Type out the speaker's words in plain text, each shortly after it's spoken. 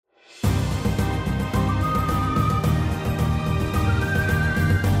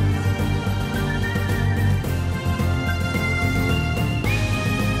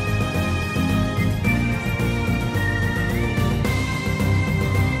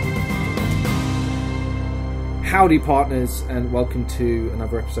Howdy, partners, and welcome to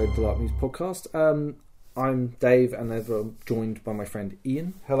another episode of the Lark News podcast. I'm Dave, and I'm joined by my friend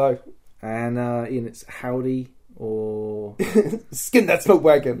Ian. Hello. And Ian, it's howdy or... Skin that smoke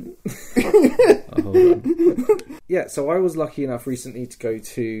wagon. Oh, hold on. Yeah, so I was lucky enough recently to go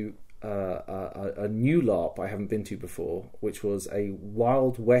to a new LARP I haven't been to before, which was a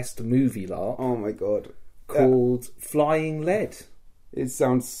Wild West movie LARP. Oh my god. Called Flying Lead. It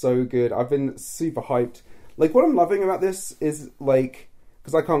sounds so good. I've been super hyped. Like, what I'm loving about this is, like,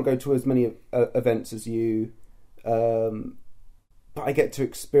 because I can't go to as many events as you, but I get to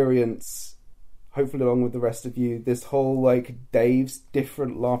experience, hopefully along with the rest of you, this whole, like, Dave's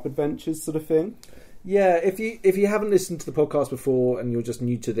different LARP adventures sort of thing. Yeah, if you haven't listened to the podcast before and you're just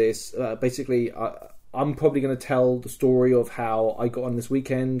new to this, basically, I'm probably going to tell the story of how I got on this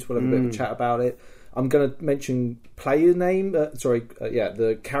weekend. We'll have a bit of a chat about it. I'm going to mention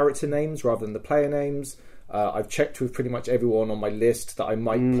the character names rather than the player names. I've checked with pretty much everyone on my list that I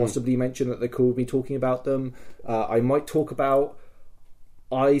might possibly mention that they're cool with me talking about them. I might talk about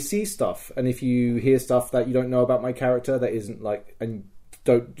IC stuff, and if you hear stuff that you don't know about my character that isn't like, and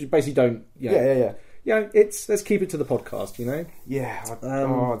don't. Yeah, let's keep it to the podcast, you know. Yeah.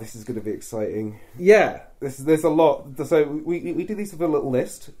 This is going to be exciting. Yeah. There's a lot. So we do these with a little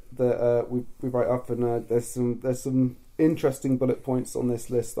list that we write up, and there's some interesting bullet points on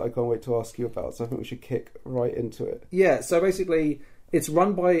this list that I can't wait to ask you about. So I think we should kick right into it. Yeah. So basically, it's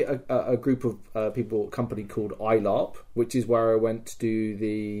run by a group of people, a company called iLARP, which is where I went to do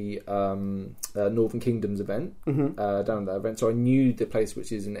the Northern Kingdoms event, down at that event. So I knew the place,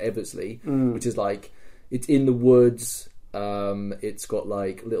 which is in Eversley, which is like, it's in the woods. It's got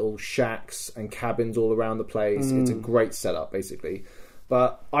like little shacks and cabins all around the place. It's a great setup, basically.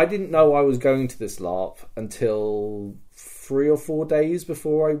 But I didn't know I was going to this LARP until 3 or 4 days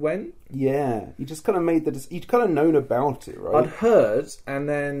before I went. Yeah, you just kind of you'd kind of known about it, right? I'd heard, and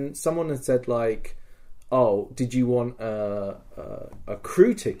then someone had said like, "Oh, did you want a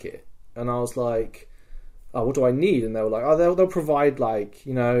crew ticket?" And I was like, "Oh, what do I need?" And they were like, "Oh, they'll provide like,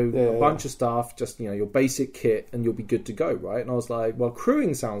 you know, a bunch of stuff, just, you know, your basic kit, and you'll be good to go, right?" And I was like, "Well,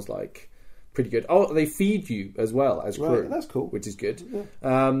 crewing sounds like pretty good. Oh, they feed you as well as crew, right, that's cool, which is good." Yeah.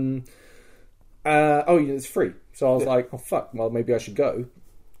 It's free. So I was like, "Oh fuck, well maybe I should go."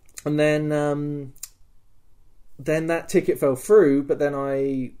 And then that ticket fell through. But then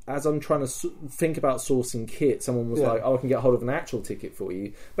as I'm trying to think about sourcing kit, someone was like, "Oh, I can get hold of an actual ticket for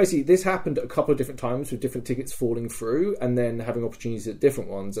you." Basically, this happened a couple of different times with different tickets falling through, and then having opportunities at different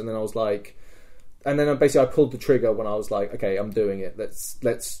ones. And then I was like, and then I pulled the trigger when I was like, "Okay, I'm doing it. Let's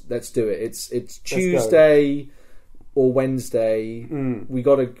do it." It's Tuesday or Wednesday. We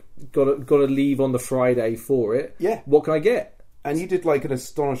gotta leave on the Friday for it. Yeah. What can I get? And you did like an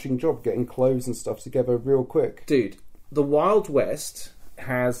astonishing job getting clothes and stuff together real quick. Dude, the Wild West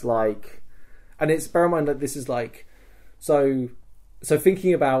has like, and it's, bear in mind that this is like, so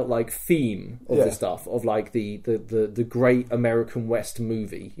thinking about like theme of the stuff of like the great American West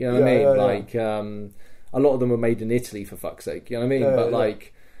movie, you know what I mean? Like, a lot of them were made in Italy, for fuck's sake, you know what I mean? But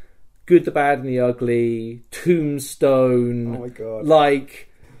like, Good, the Bad, and the Ugly, Tombstone. Oh my god! Like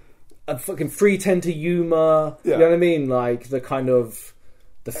a fucking 3:10 to Yuma. You know what I mean? Like the kind of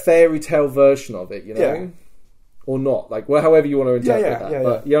the fairy tale version of it, you know, or not. Like, well, however you want to interpret that.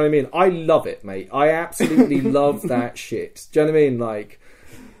 But you know what I mean? I love it, mate. I absolutely love that shit. Do you know what I mean? Like,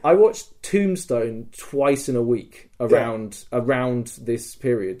 I watched Tombstone twice in a week around this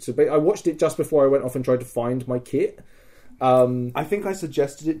period. So I watched it just before I went off and tried to find my kit. I think I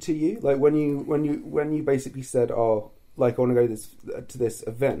suggested it to you, like when you basically said, "Oh, like I want to go to this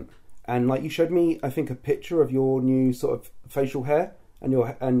event," and like you showed me, I think, a picture of your new sort of facial hair and your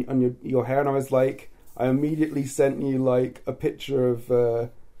hair, and I was like, I immediately sent you like a picture of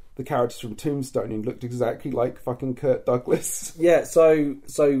the characters from Tombstone, and looked exactly like fucking Kirk Douglas. Yeah, so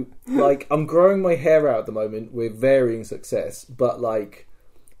like I'm growing my hair out at the moment with varying success, but like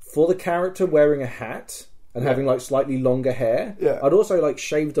for the character wearing a hat and having like slightly longer hair, I'd also like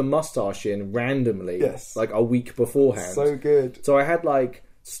shaved a mustache in randomly, like a week beforehand. So good. So I had like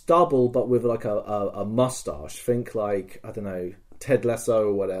stubble, but with like a mustache. Think like, I don't know, Ted Lasso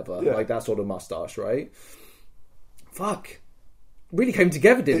or whatever, like that sort of mustache, right? Fuck, really came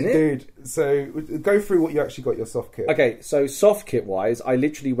together, didn't it? Dude, so go through what you actually got your soft kit. Okay, so soft kit wise, I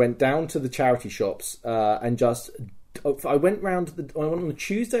literally went down to the charity shops and just. I went on the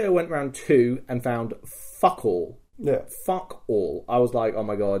Tuesday. I went round 2 and found fuck all. Yeah. Fuck all. I was like, oh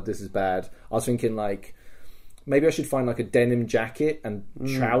my god, this is bad. I was thinking like, maybe I should find like a denim jacket and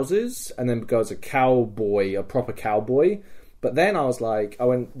trousers, and then go as a cowboy, a proper cowboy. But then I was like, I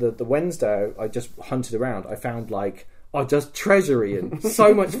went the Wednesday. I just hunted around. I found like just treasury and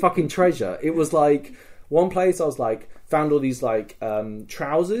so much fucking treasure. It was like one place I was like found all these like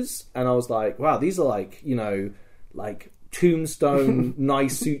trousers, and I was like, wow, these are like like Tombstone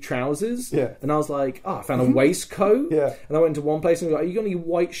nice suit trousers. Yeah. And I was like, I found a waistcoat. Yeah. And I went to one place and I was like, are you got any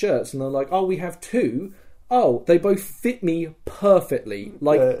white shirts? And they're like, we have two. Oh, they both fit me perfectly,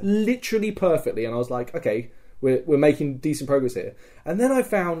 like literally perfectly. And I was like, okay, we're making decent progress here. And then I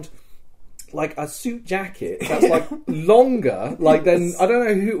found like a suit jacket that's like longer. Like then I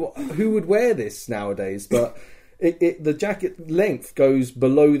don't know who would wear this nowadays, but the jacket length goes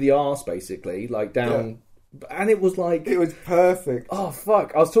below the arse basically, like down. Yeah. And it was like... It was perfect. Oh,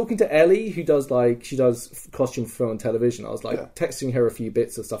 fuck. I was talking to Ellie, who does she does costume for film and television. I was like texting her a few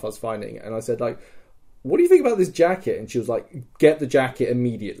bits of stuff I was finding. And I said like, what do you think about this jacket? And she was like, get the jacket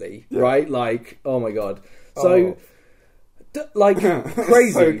immediately. Yeah. Right? Like, oh my God. So, like,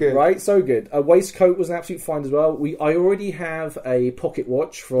 crazy, so good. Right? So good. A waistcoat was an absolute find as well. I already have a pocket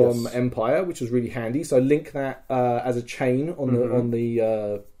watch from Empire, which was really handy. So I link that as a chain on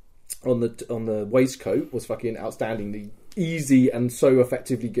the waistcoat was fucking outstandingly easy and so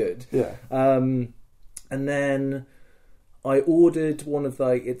effectively good. Yeah. And then I ordered one of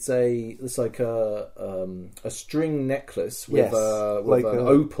it's like a string necklace with with an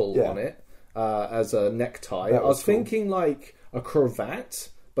opal on it as a necktie. I was thinking like a cravat,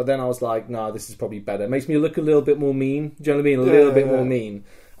 but then I was like, nah, this is probably better. It makes me look a little bit more mean. Do you know what I mean? A little bit more mean.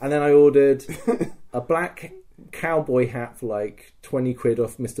 And then I ordered a black cowboy hat for like 20 quid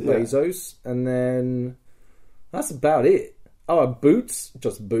off Mr. Bezos, and then that's about it. Boots,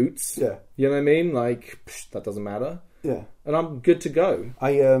 just boots. Yeah, you know what I mean? Like that doesn't matter. Yeah, and I'm good to go.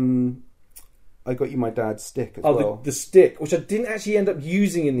 I got you my dad's stick as well. The stick, which I didn't actually end up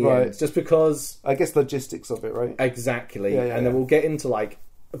using in the end, just because I guess logistics of it, right? Exactly. And then we'll get into like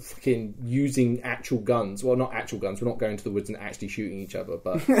fucking using actual guns. Well, not actual guns. We're not going to the woods and actually shooting each other,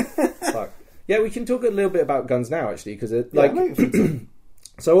 but fuck. Yeah, we can talk a little bit about guns now, actually, because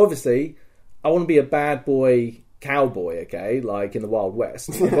so obviously, I want to be a bad boy cowboy, okay, like in the Wild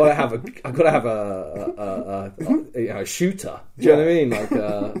West. I've got to have a shooter. Do you know what I mean? Like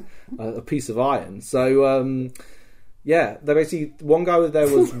a piece of iron. So they basically one guy there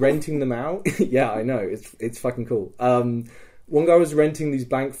was renting them out. Yeah, I know it's fucking cool. One guy was renting these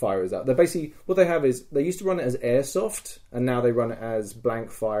blank firers out. They're basically, what they have is, they used to run it as airsoft, and now they run it as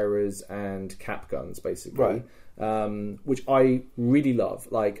blank firers and cap guns, basically. Right. Which I really love.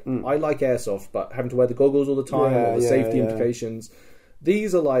 Like, I like airsoft, but having to wear the goggles all the time, all the safety implications.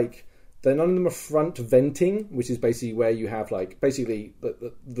 These are like, none of them are front venting, which is basically where you have like, basically,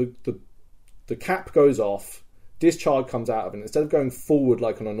 the cap goes off, discharge comes out of it, and instead of going forward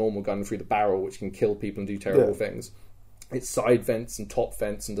like on a normal gun through the barrel, which can kill people and do terrible things, it side vents and top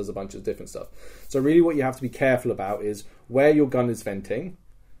vents and does a bunch of different stuff. So really what you have to be careful about is where your gun is venting,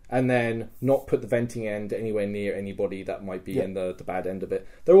 and then not put the venting end anywhere near anybody that might be in the bad end of it.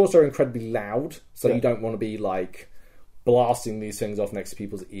 They're also incredibly loud, so you don't want to be like blasting these things off next to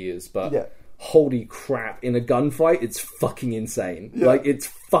people's ears. But holy crap, in a gunfight, it's fucking insane. Like, it's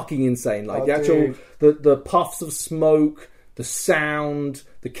fucking insane. Like, the actual, the puffs of smoke, the sound,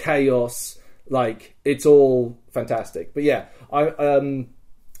 the chaos... Like, it's all fantastic. But yeah, I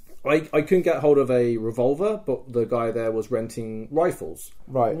couldn't get hold of a revolver, but the guy there was renting rifles.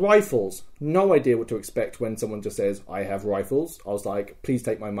 Right. Rifles. No idea what to expect when someone just says, I have rifles. I was like, please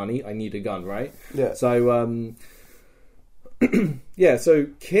take my money. I need a gun, right? Yeah. So, so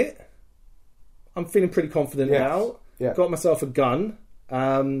kit, I'm feeling pretty confident now. Yeah. Got myself a gun.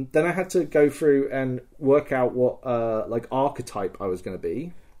 Then I had to go through and work out what, archetype I was going to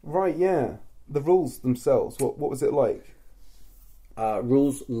be. Right, yeah. The rules themselves, what was it like?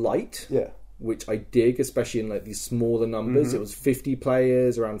 Rules light, which I dig, especially in like these smaller numbers. Mm-hmm. It was 50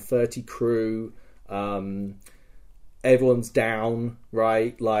 players, around 30 crew. Everyone's down,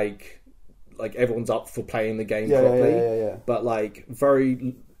 right? Like everyone's up for playing the game properly. Yeah. But like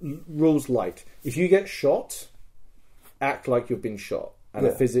very rules light. If you get shot, act like you've been shot, and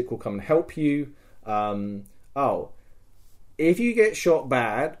a physic will come and help you. If you get shot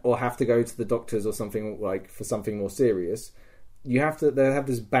bad or have to go to the doctors or something, like for something more serious, they have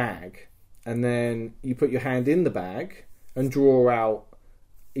this bag, and then you put your hand in the bag and draw out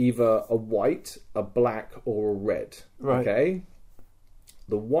either a white, a black, or a red. Right. Okay?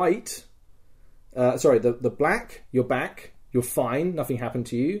 The white, the black, you're back, you're fine, nothing happened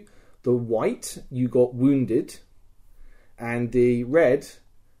to you. The white, you got wounded. And the red,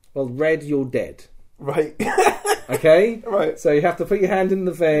 you're dead. Right. Okay? Right. So you have to put your hand in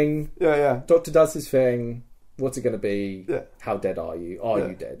the thing. Yeah. Doctor does his thing. What's it going to be? Yeah. How dead are you? Are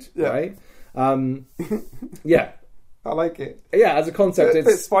you dead? Yeah. Right? Yeah. I like it. Yeah, as a concept, It's a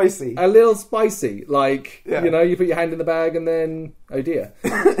bit spicy. A little spicy. Like, Yeah. you put your hand in the bag and then, oh dear.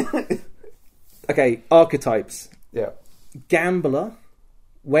 Okay, archetypes. Yeah. Gambler.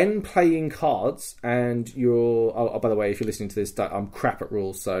 When playing cards and you're... Oh, by the way, if you're listening to this, I'm crap at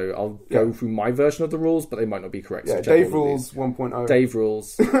rules, so I'll go through my version of the rules, but they might not be correct. Yeah, so Dave Rules 1.0. Dave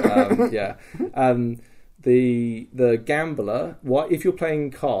Rules. Yeah. The gambler, if you're playing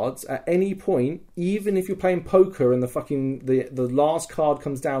cards, at any point, even if you're playing poker and the last card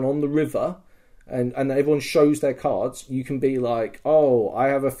comes down on the river... And everyone shows their cards, you can be like, oh, I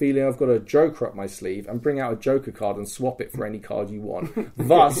have a feeling I've got a Joker up my sleeve, and bring out a Joker card and swap it for any card you want.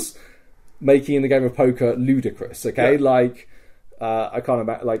 Thus, making the game of poker ludicrous, okay? Yeah. Like, I can't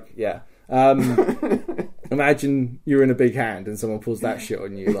imagine, like, yeah. Imagine you're in a big hand and someone pulls that shit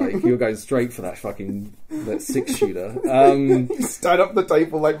on you, like, you're going straight for that 6-shooter. Stand up the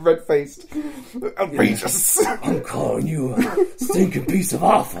table like red-faced. Outrageous. I'm calling you a stinking piece of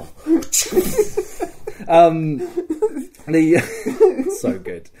awful. So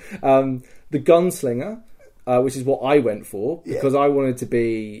good. The gunslinger, which is what I went for, because I wanted to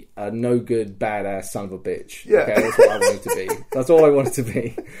be a no good, badass son of a bitch. Yeah. Okay, that's what I wanted to be. That's all I wanted to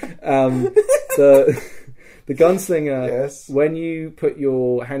be. The gunslinger, when you put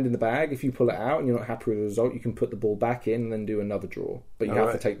your hand in the bag, if you pull it out and you're not happy with the result, you can put the ball back in and then do another draw. But you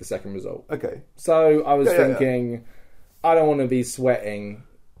have to take the second result. Okay. So I was thinking, I don't want to be sweating,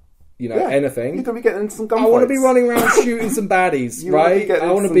 anything. You're going to be getting some gunfights. I want to be running around shooting some baddies, right?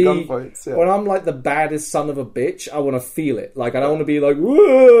 I want to be, when I'm like the baddest son of a bitch, I want to feel it. Like, I don't want to be like,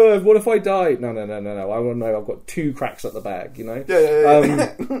 whoa, what if I die? No. I want to know I've got 2 cracks at the bag,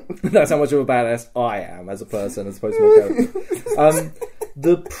 Yeah. That's how much of a badass I am as a person, as opposed to my character.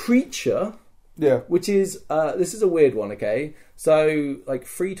 The preacher, which is, this is a weird one, okay? So, like,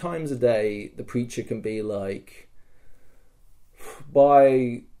 3 times a day, the preacher can be like,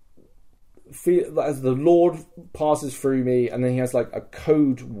 as the Lord passes through me, and then he has like a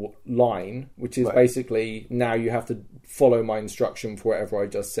code line, which is basically now you have to follow my instruction for whatever I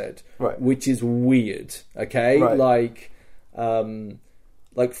just said, which is weird. Okay,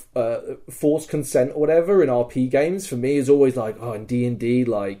 forced consent or whatever in RP games for me is always like, in D&D,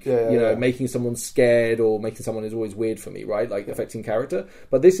 like making someone scared or making someone is always weird for me, right? Like affecting character.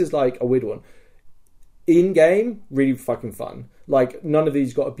 But this is like a weird one. In game, really fucking fun. Like, none of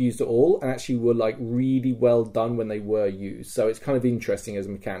these got abused at all, and actually were like really well done when they were used. So it's kind of interesting as a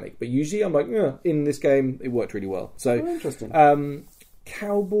mechanic. But usually, I'm like, in this game, it worked really well. So interesting.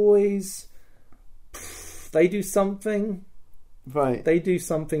 Cowboys, they do something. Right. They do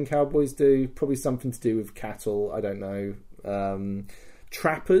something. Cowboys do probably something to do with cattle. I don't know.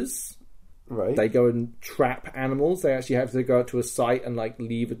 Trappers. Right. They go and trap animals. They actually have to go out to a site and like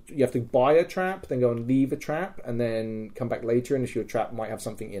you have to buy a trap, then go and leave a trap, and then come back later. And if your trap might have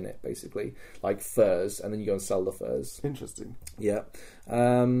something in it, basically like furs, and then you go and sell the furs. Interesting. Yeah.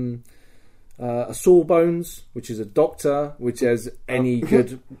 A Sawbones, which is a doctor, which as any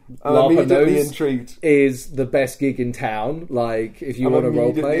good LARPer knows, intrigued. Is the best gig in town. Like if you want to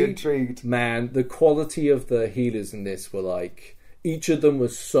roleplay, intrigued. Man, the quality of the healers in this were like. Each of them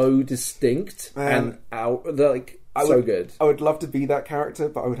was so distinct and so good. I would love to be that character,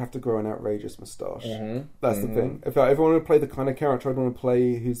 but I would have to grow an outrageous moustache. That's the thing. If I want to play the kind of character I'd want to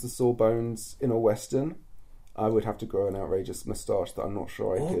play, who's the Sawbones in a Western, I would have to grow an outrageous moustache that I'm not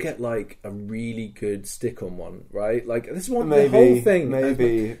sure I could. Or get like a really good stick-on one, right? Like this is the whole thing.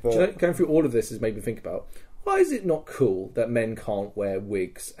 Maybe. Going through all of this has made me think about. Why is it not cool that men can't wear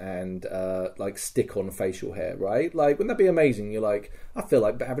wigs and like stick on facial hair, right? Like, wouldn't that be amazing? You're like, I feel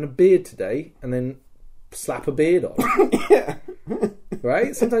like having a beard today, and then slap a beard on. Yeah.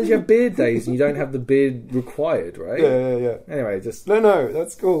 Right? Sometimes you have beard days and you don't have the beard required, right? Yeah. Anyway, just... No,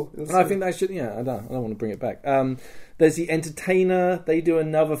 that's cool. I think that should... I don't want to bring it back. There's the Entertainer. They do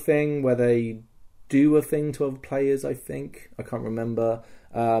another thing where they do a thing to other players, I think. I can't remember.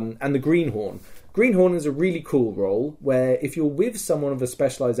 And the Greenhorn. Greenhorn is a really cool role where if you're with someone of a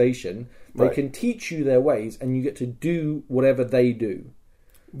specialisation, they can teach you their ways and you get to do whatever they do.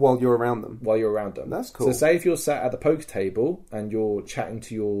 While you're around them. That's cool. So say if you're sat at the poker table and you're chatting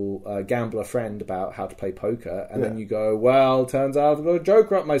to your gambler friend about how to play poker, and then you go, well, turns out I've got a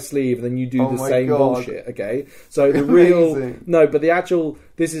Joker up my sleeve, and then you do the same bullshit, okay? So the real... No, but the actual...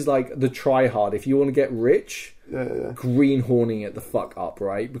 This is like the try hard. If you want to get rich... greenhorning it the fuck up,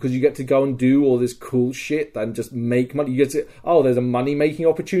 right? Because you get to go and do all this cool shit and just make money. You get to, there's a money making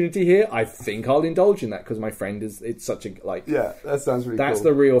opportunity here. I think I'll indulge in that because my friend it's such a like. Yeah, that sounds really. That's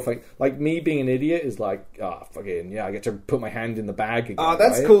cool. the real thing. Like me being an idiot is like, fucking I get to put my hand in the bag again.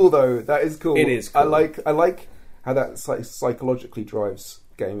 That's right? cool though. That is cool. It is. Cool. I like how that psychologically drives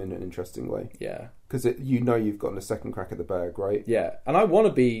game in an interesting way. Yeah. Because you've gotten a second crack at the bag, right? Yeah, and I want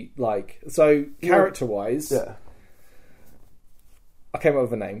to be like character-wise. Yeah, I came up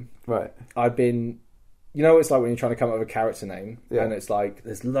with a name. Right. I've been, it's like when you're trying to come up with a character name, and it's like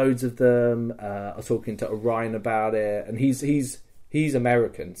there's loads of them. I was talking to Orion about it, and he's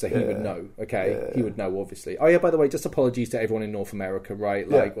American, so he would know. Okay, he would know obviously. Oh yeah, by the way, just apologies to everyone in North America, right?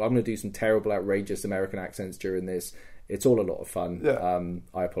 Like, I'm going to do some terrible, outrageous American accents during this. It's all a lot of fun. Yeah.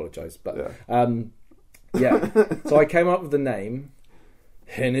 I apologise, but. So I came up with the name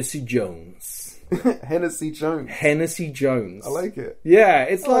Hennessy Jones. Hennessy Jones. Hennessy Jones. I like it. Yeah,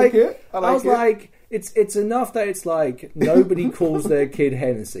 it's I like it. I was like, it's enough that it's like nobody calls their kid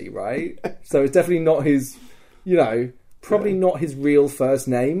Hennessy, right? So it's definitely not his, probably not his real first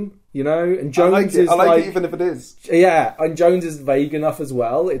name, And Jones I like it even if it is. Yeah, and Jones is vague enough as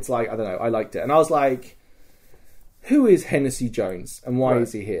well. It's like, I don't know, I liked it. And I was like, who is Hennessy Jones and why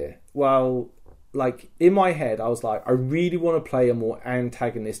is he here? Well, like in my head, I was like, I really want to play a more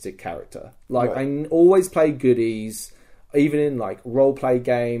antagonistic character. Like I always play goodies, even in like role play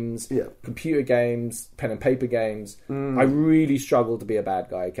games, computer games, pen and paper games. I really struggle to be a bad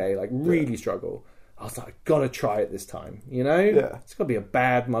guy. Okay, like really struggle. I was like, I gotta try it this time. Yeah, it's gotta be a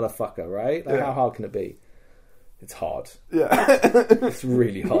bad motherfucker, right? Like how hard can it be? It's hard. Yeah, it's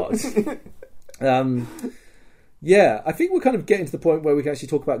really hard. Yeah, I think we're kind of getting to the point where we can actually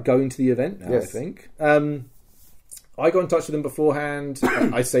talk about going to the event now, I think. I got in touch with them beforehand.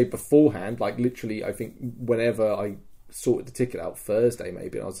 I say beforehand, like literally, I think whenever I sorted the ticket out, Thursday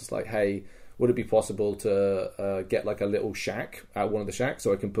maybe, and I was just like, hey, would it be possible to get like a little shack at one of the shacks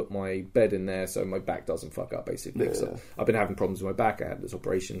so I can put my bed in there so my back doesn't fuck up, basically. Yeah, so I've been having problems with my back. I had this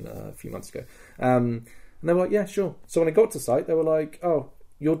operation a few months ago. And they were like, yeah, sure. So when I got to site, they were like, oh,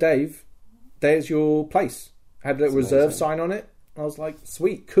 you're Dave. There's your place. Had a little reserve sign on it. I was like,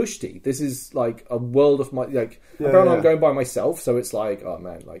 sweet, Kushti. This is like a world of my like. Apparently, I'm going by myself, so it's like, oh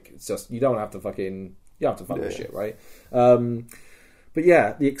man, like it's just you don't have to fucking fund this shit, right? But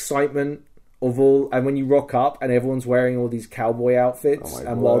yeah, the excitement of all, and when you rock up and everyone's wearing all these cowboy outfits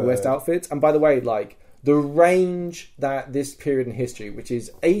and Wild West outfits, and by the way, like the range that this period in history, which is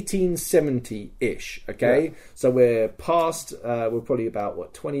 1870-ish, okay? So we're past, we're probably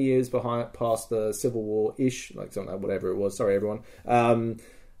about, 20 years past the Civil War-ish, like something like whatever it was, sorry everyone.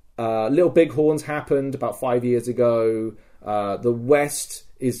 Little Bighorns happened about 5 years ago. The West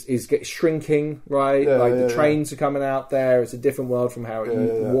is shrinking, right? The trains are coming out there. It's a different world from how it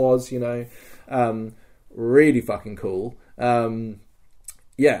was, really fucking cool. So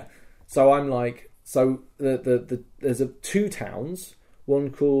I'm like, so there's two towns, one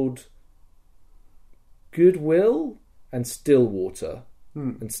called Goodwill and Stillwater.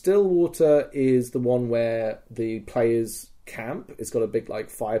 And Stillwater is the one where the players camp. It's got a big like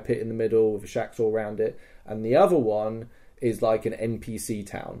fire pit in the middle with shacks all around it. And the other one is like an NPC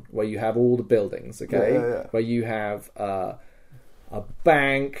town where you have all the buildings, okay? Where you have a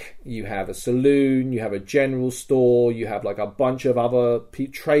bank, you have a saloon, you have a general store, you have like a bunch of other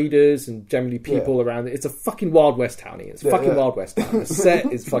traders and generally people around it. It's a fucking Wild West town here. It's fucking Wild West town. The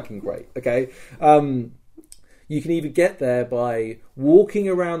set is fucking great, okay? You can either get there by walking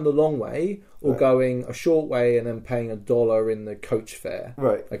around the long way or going a short way and then paying $1 in the coach fare.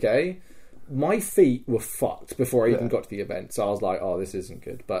 Right. Okay? My feet were fucked before I even got to the event, so I was like, "Oh, this isn't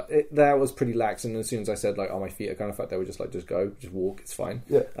good." But that was pretty lax, and as soon as I said, like, "Oh, my feet are kind of fucked," they were just like, "Just go, just walk, it's fine."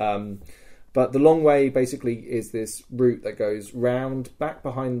 But the long way basically is this route that goes round, back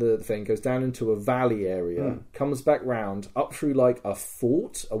behind the thing, goes down into a valley area, comes back round, up through like a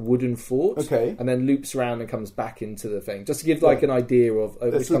fort, a wooden fort, and then loops around and comes back into the thing. Just to give like an idea of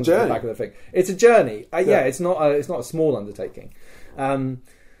which comes to the back of the thing. It's a journey. It's not a small undertaking.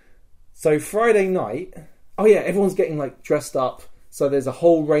 So Friday night, everyone's getting like dressed up. So there's a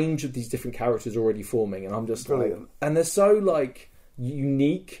whole range of these different characters already forming, and I'm just brilliant. Like, and they're so like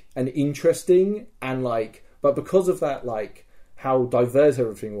unique and interesting, and like, but because of that, like how diverse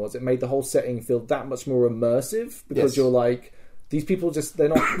everything was, it made the whole setting feel that much more immersive because you're like, these people they're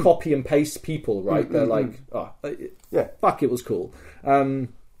not copy and paste people, right? They're like, fuck, it was cool.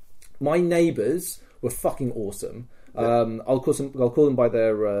 My neighbours were fucking awesome. I'll call them by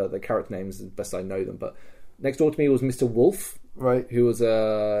their character names as best I know them. But next door to me was Mr. Wolf, right? who was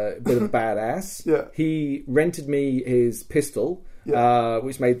a bit of a badass. Yeah. He rented me his pistol, Yeah.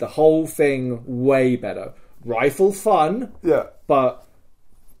 which made the whole thing way better. Rifle fun, Yeah. but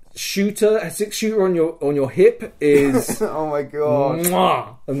a 6-shooter on your hip is Oh my god.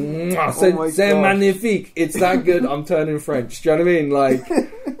 mwah, mwah. Oh my C'est gosh. magnifique. It's that good. I'm turning French. Do you know what I mean? Like,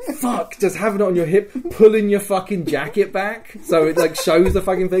 fuck, just having it on your hip, pulling your fucking jacket back so it like shows the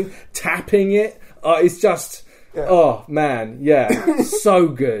fucking thing, tapping it. It's just, oh man, yeah, so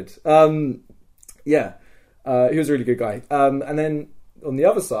good. Yeah, he was a really good guy. And then on the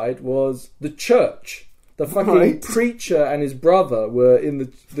other side was the church. The fucking preacher and his brother were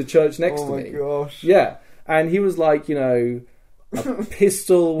in the church next to me. Oh my gosh. Yeah, and he was like, you know, a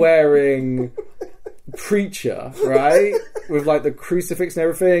pistol-wearing preacher, right? With like the crucifix and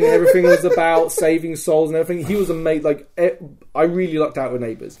everything. And everything was about saving souls and everything. He was amazing. Like, I really lucked out with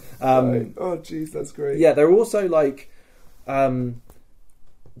neighbours. Right. Oh, jeez, that's great. Yeah, they're also like,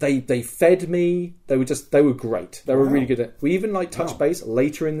 they fed me. They were great. They were really good. We even like touched base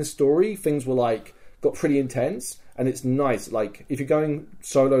later in the story. Things were like got pretty intense, and it's nice. Like if you're going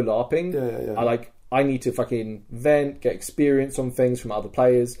solo LARPing, I need to fucking vent, get experience on things from other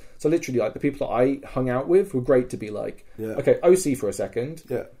players. So literally, like the people that I hung out with were great to be like, okay, OC for a second.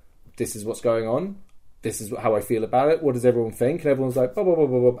 Yeah, this is what's going on. This is how I feel about it. What does everyone think? And everyone's like, blah, blah, blah,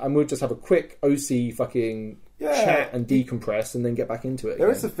 blah, blah. And we'll just have a quick OC fucking chat and decompress and then get back into it.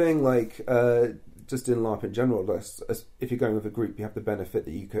 There is a thing like, just in LARP in general, if you're going with a group, you have the benefit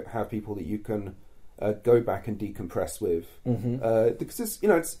that you could have people that you can go back and decompress with. Because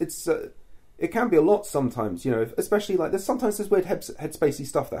it's it can be a lot sometimes, you know, especially like there's weird headspacey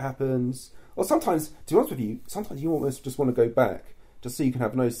stuff that happens. Or sometimes, to be honest with you, sometimes you almost just want to go back just so you can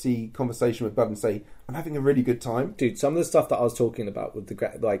have an OC conversation with Bud and say, I'm having a really good time. Dude, some of the stuff that I was talking about with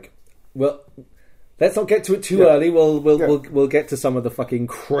let's not get to it too early. We'll get to some of the fucking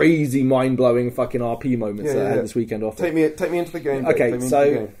crazy, mind-blowing fucking RP moments that I had this weekend off. Take me into the game. Okay,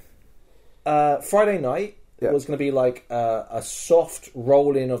 so Friday night was going to be like a soft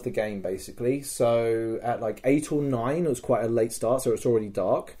roll-in of the game, basically. So at like 8 or 9, it was quite a late start, so it's already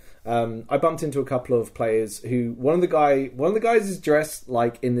dark. I bumped into a couple of players who one of the guys is dressed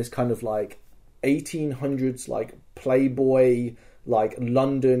like in this kind of like 1800s like Playboy like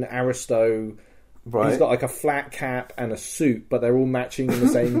London aristo. Right. He's got like a flat cap and a suit, but they're all matching in the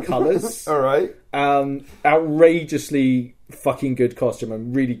same colours. All right. Outrageously fucking good costume. A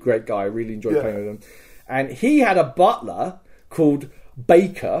really great guy. I really enjoyed playing with him. And he had a butler called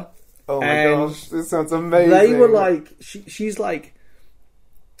Baker. Oh my gosh, this sounds amazing. They were like, she's like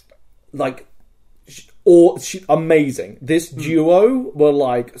amazing. This duo were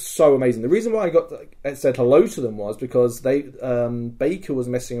like so amazing. The reason why I said hello to them was because they Baker was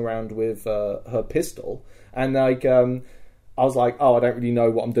messing around with her pistol, and like I was like, oh, I don't really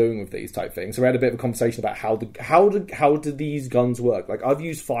know what I'm doing with these type things. So we had a bit of a conversation about how do these guns work. Like I've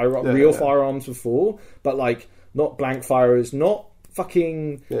used real firearms before, but like not blank firers, not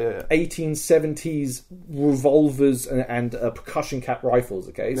fucking 1870s revolvers and percussion cap rifles.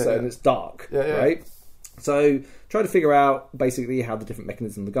 Okay, and it's dark, right? So try to figure out basically how the different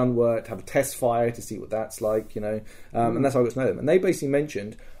mechanisms of the gun worked, have a test fire to see what that's like, you know, and that's how I got to know them. And they basically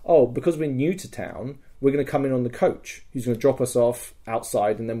mentioned, because we're new to town, we're going to come in on the coach. He's going to drop us off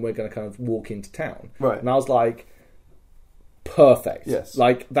outside, and then we're going to kind of walk into town. Right. And I was like, perfect. Yes.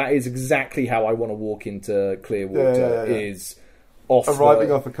 Like that is exactly how I want to walk into Clearwater. Is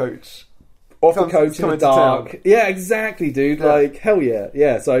arriving off a coach. Off a coach in the dark. Yeah, exactly, dude. Yeah. Like, hell yeah.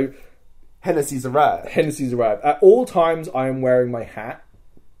 Yeah, so Hennessy's arrived. At all times, I am wearing my hat.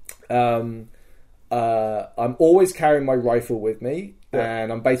 I'm always carrying my rifle with me,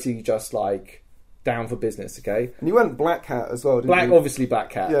 and I'm basically just like down for business. Okay. And you went black hat as well, didn't you? Obviously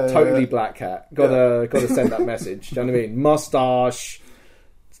black hat. Totally black hat. Gotta send that message. Do you know what I mean? Mustache,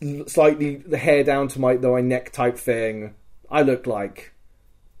 slightly the hair down to my neck type thing. I look like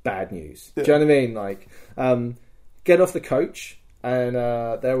bad news. Do you know what I mean? Like, get off the coach. And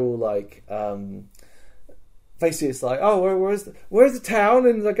they're all like, basically it's like, where's the town?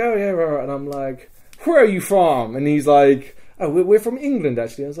 And he's like, oh yeah, right. And I'm like, where are you from? And he's like, oh, we're from England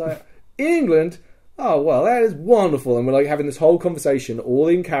actually. I was like, England? Oh well, that is wonderful. And we're like having this whole conversation, all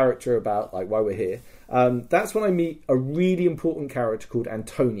in character about like why we're here. That's when I meet a really important character called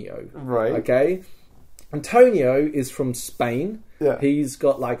Antonio. Right. Okay. Antonio is from Spain. Yeah. He's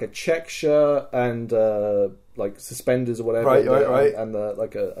got like a check shirt and like suspenders or whatever. Right. And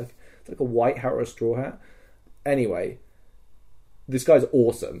like a white hat or a straw hat. Anyway, this guy's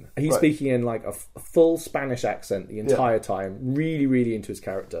awesome. He's speaking in like a full Spanish accent the entire time. Really, really into his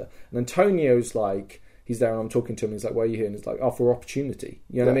character. And Antonio's like, he's there and I'm talking to him. He's like, "Why are you here?" And it's like, "Oh, for opportunity."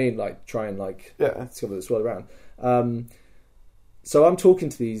 You know what I mean? Like try and like discover this world around. So I'm talking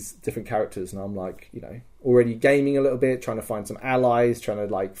to these different characters, and I'm like, already gaming a little bit, trying to find some allies, trying to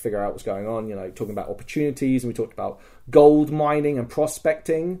like figure out what's going on. Talking about opportunities, and we talked about gold mining and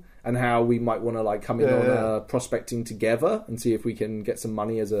prospecting, and how we might want to like come in on prospecting together and see if we can get some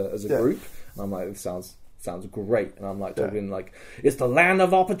money as a group. And I'm like, this sounds great. And I'm like talking like, it's the land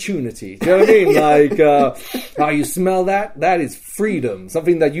of opportunity. Do you know what I mean? Like, you smell that? That is freedom.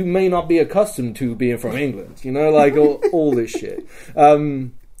 Something that you may not be accustomed to being from England. Like all this shit.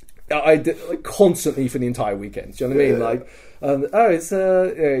 I did like constantly for the entire weekend. Do you know what I mean? Like,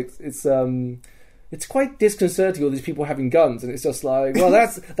 it's quite disconcerting, all these people having guns, and it's just like, well,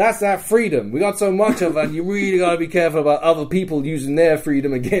 that's that freedom. We got so much of it, and you really got to be careful about other people using their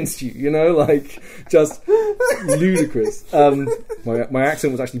freedom against you, like, just ludicrous. My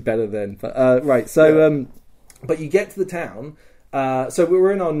accent was actually better then, but, right, so, but you get to the town, so we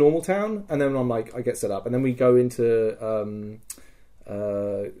were in our normal town, and then I'm like, I get set up, and then we go into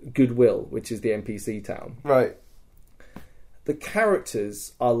Goodwill, which is the NPC town. Right. The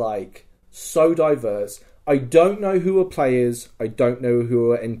characters are like so diverse. I don't know who are players. I don't know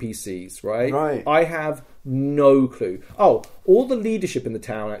who are NPCs, right? Right. I have no clue. Oh, all the leadership in the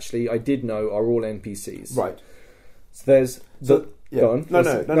town, actually, I did know are all NPCs. Right. So there's... Go on. No,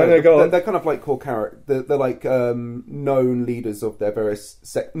 go on. They're kind of like core character. They're like known leaders of their various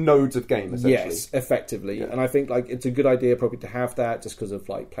nodes of game, essentially. Yes, effectively. Yeah. And I think like it's a good idea probably to have that, just because of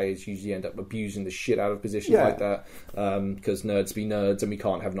like players usually end up abusing the shit out of positions like that, because nerds be nerds and we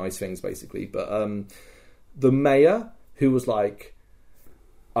can't have nice things, basically. But the mayor, who was like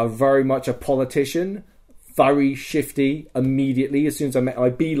very much a politician, very shifty immediately. As soon as I met him, I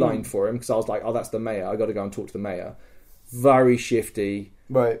beelined for him because I was like, oh, that's the mayor. I got to go and talk to the mayor. Very shifty,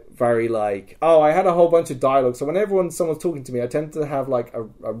 right? Very like, I had a whole bunch of dialogue. So whenever someone's talking to me, I tend to have like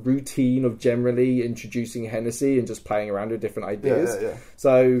a routine of generally introducing Hennessy and just playing around with different ideas. Yeah.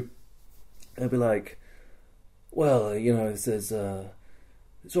 So they'll be like, well, it says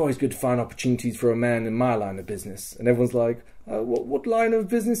it's always good to find opportunities for a man in my line of business. And everyone's like, what line of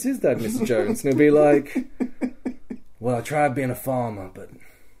business is that, Mr. Jones? And he'll be like, well, I tried being a farmer, but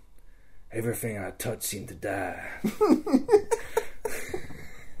everything I touched seemed to die.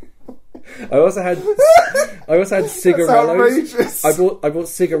 I also had cigarellos. I bought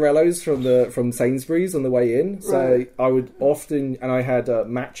cigarellos from Sainsbury's on the way in. So right. I would often, and I had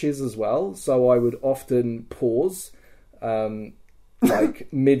matches as well. So I would often pause,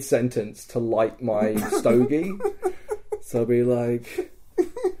 like mid sentence to light my stogie. So I'd be like,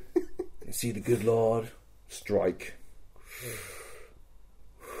 "See the good Lord strike.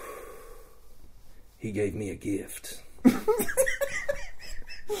 He gave me a gift."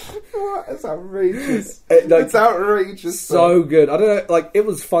 What? It's outrageous. It's outrageous. So good. I don't know, like, it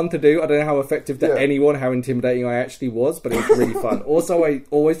was fun to do. I don't know how effective to anyone, how intimidating I actually was, but it was really fun. Also, I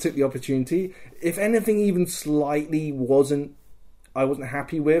always took the opportunity, if anything even slightly I wasn't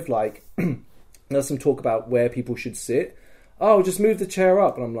happy with, like, there's some talk about where people should sit. Oh, just move the chair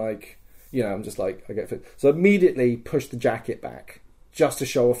up. And I'm like, I'm just like, I get fit. So immediately push the jacket back, just to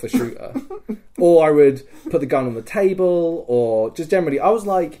show off the shooter. Or I would put the gun on the table, or just generally, I was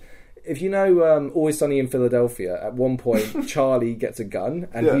like, if you know Always Sunny in Philadelphia, at one point Charlie gets a gun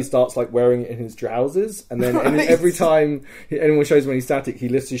and he starts like wearing it in his trousers, and then every time anyone shows him when he's static, he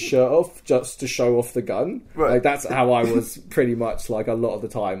lifts his shirt off just to show off the gun. Right. Like, that's how I was pretty much, like, a lot of the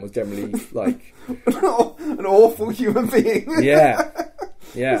time was generally like an awful human being. Yeah.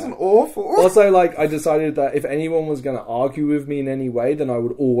 It's an awful. Also, like, I decided that if anyone was going to argue with me in any way, then I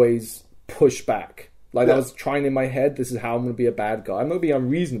would always push back. Like, I was trying in my head, this is how I'm going to be a bad guy. I'm going to be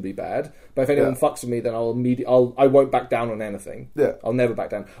unreasonably bad, but if anyone fucks with me, then I won't back down on anything. Yeah. I'll never back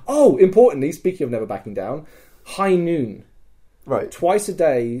down. Oh, importantly, speaking of never backing down, high noon. Right. Twice a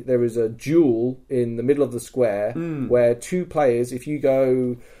day, there is a duel in the middle of the square where two players, if you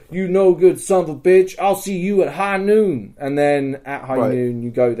go, "You no good son of a bitch, I'll see you at high noon." And then at high noon,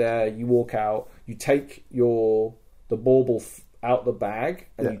 you go there, you walk out, you take the bauble out the bag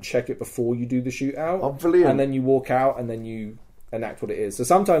and you check it before you do the shootout. Oh, brilliant. And then you walk out and then you enact what it is. So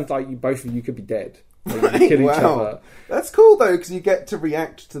sometimes, like, both of you could be dead. Right, you kill each other. That's cool, though, because you get to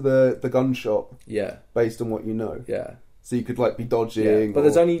react to the gunshot based on what you know. Yeah. So you could, like, be dodging. But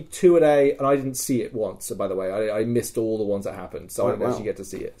there's only 2 a day, and I didn't see it once, by the way. I missed all the ones that happened, so I didn't actually get to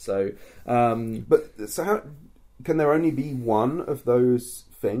see it. So, But, so how... Can there only be one of those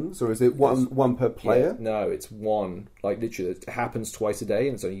things, or is it one per player? Yeah, no, it's one. Like literally, it happens twice a day,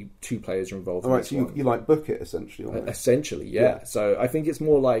 and it's only 2 players are involved. All right, so you like book it essentially. Essentially, yeah. So I think it's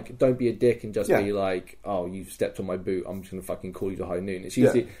more like don't be a dick and just be like, oh, you stepped on my boot. I'm just gonna fucking call you to high noon. It's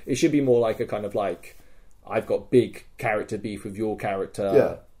usually it should be more like a kind of like I've got big character beef with your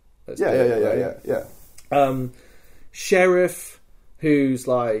character. Yeah. Sheriff, who's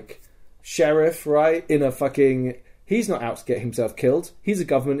like sheriff, right? In a fucking. He's not out to get himself killed. He's a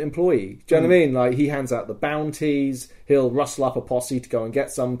government employee. Do you know what I mean? Like, he hands out the bounties. He'll rustle up a posse to go and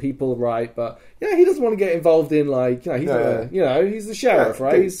get some people, right? But, yeah, he doesn't want to get involved in, like, he's he's the sheriff,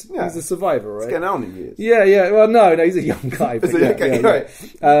 right? He's a survivor, right? He's getting on in years. Yeah. Well, no, he's a young guy. But Right.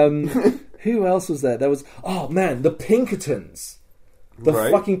 Who else was there? There was, oh, man, the Pinkertons. The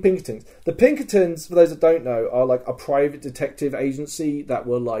fucking Pinkertons. The Pinkertons, for those that don't know, are like a private detective agency that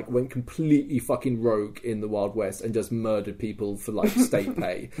went completely fucking rogue in the Wild West and just murdered people for like state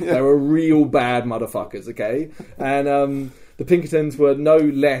pay. They were real bad motherfuckers, okay? And the Pinkertons were no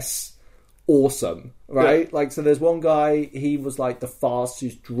less awesome, right? Yeah. Like, so there's one guy, he was like the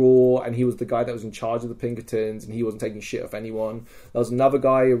fastest draw, and he was the guy that was in charge of the Pinkertons, and he wasn't taking shit off anyone. There was another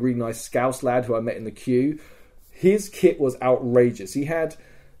guy, a really nice Scouse lad who I met in the queue. His kit was outrageous. He had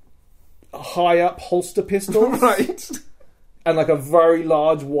high-up holster pistols. Right. And like a very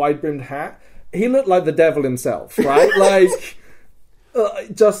large, wide-brimmed hat. He looked like the devil himself, right? Like,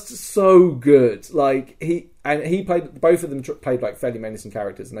 just so good. Like, he played, both of them played like fairly menacing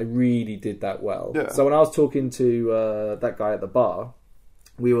characters, and they really did that well. Yeah. So when I was talking to that guy at the bar,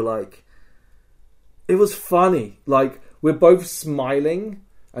 we were like, it was funny. Like, we're both smiling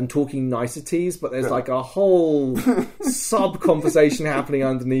and talking niceties, but there's like a whole sub-conversation happening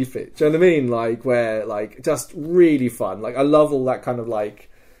underneath it. Do you know what I mean? Like, where, like, just really fun. Like, I love all that kind of, like,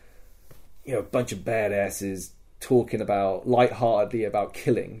 a bunch of badasses talking about, lightheartedly about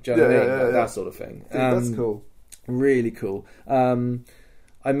killing. Do you know what I mean? Like, that sort of thing. That's cool. Really cool.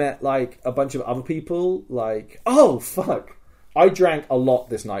 I met, like, a bunch of other people, like, oh, fuck. I drank a lot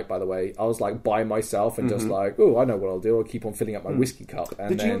this night, by the way. I was like by myself and just like, oh, I know what I'll do. I'll keep on filling up my whiskey cup.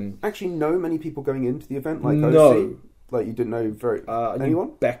 And Did you actually know many people going into the event? Like no. OC? Like you didn't know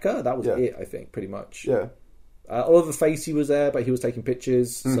anyone? Becca, that was it, I think, pretty much. Yeah. Oliver Facey was there, but he was taking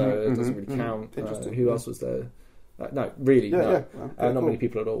pictures, so it doesn't really count. Interesting. Who else was there? No, really, no. Yeah. Well, not many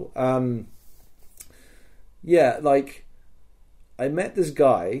people at all. Like, I met this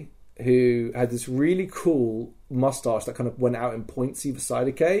guy who had this really cool mustache that kind of went out in points either side,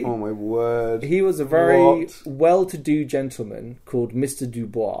 okay? Oh my word. He was a very well-to-do gentleman called Mr.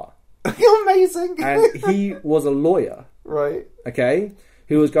 Dubois. Amazing! And he was a lawyer. Right. Okay?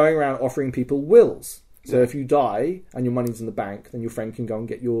 Who was going around offering people wills. So if you die and your money's in the bank, then your friend can go and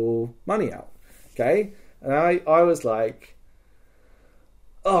get your money out. Okay? And I was like,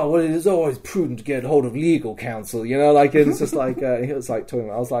 oh, well, it is always prudent to get hold of legal counsel, like, and it's just like, he was like talking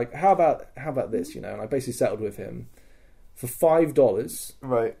about, I was like, how about this, and I basically settled with him for $5,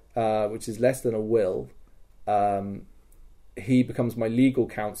 right, which is less than a will. He becomes my legal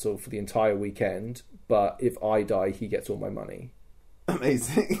counsel for the entire weekend, but if I die, he gets all my money.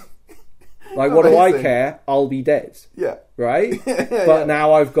 Amazing. Like, what do I care? I'll be dead. Yeah. Right? But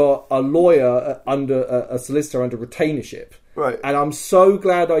now I've got a lawyer under, a solicitor under retainership. Right. And I'm so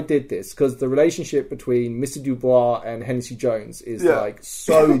glad I did this, because the relationship between Mr. Dubois and Hennessy Jones is, like,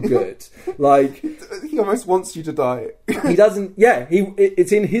 so good. Like... He almost wants you to die. He doesn't... Yeah,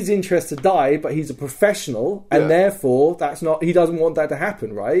 it's in his interest to die, but he's a professional, and therefore, he doesn't want that to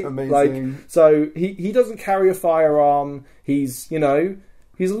happen, right? Amazing. Like, so he doesn't carry a firearm. He's,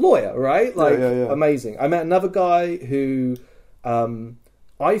 he's a lawyer, right? Like, amazing. I met another guy who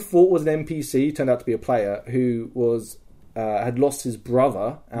I thought was an NPC, turned out to be a player, who was... had lost his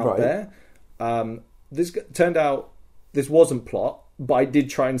brother out there. This turned out this wasn't plot, but I did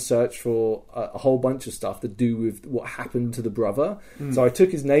try and search for a whole bunch of stuff to do with what happened to the brother. So I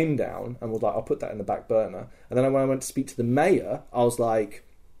took his name down and was like, I'll put that in the back burner. And then when I went to speak to the mayor, I was like,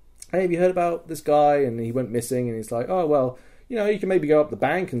 hey, have you heard about this guy? And he went missing, and he's like, oh, well, you can maybe go up the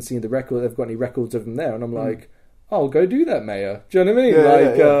bank and see the record, if they've got any records of him there. And I'm like, oh, go do that, mayor. Do you know what I mean?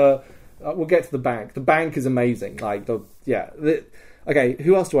 We'll get to the bank. The bank is amazing. Like, okay,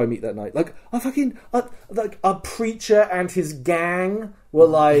 who else do I meet that night? Like, like a preacher and his gang were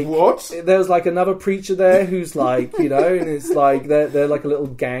like... What? There's like another preacher there who's like, and it's like, they're like a little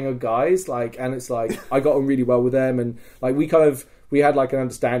gang of guys. Like, and it's like, I got on really well with them. And like, we had like an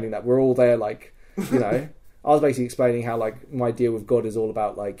understanding that we're all there, like, I was basically explaining how, like, my deal with God is all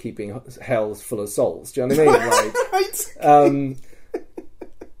about, like, keeping hell full of souls. Do you know what I mean? Like, right.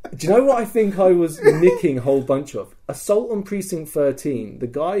 Do Do you know what I think I was nicking a whole bunch of? Assault on Precinct 13. The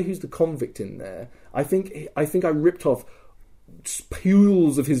guy who's the convict in there. I think I ripped off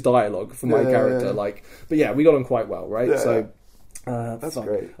pools of his dialogue from my character. Yeah. Like, but yeah, we got on quite well, right? Yeah. So That's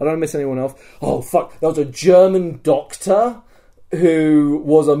great. I don't miss anyone else. Oh fuck! There was a German doctor who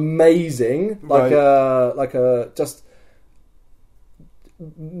was amazing. Like a just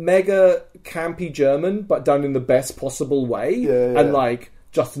mega campy German, but done in the best possible way, and like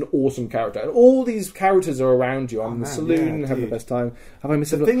just an awesome character. And all these characters are around you. I'm in the saloon, having the best time. Have I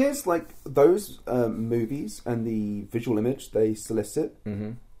missed the thing is, like those movies and the visual image they solicit,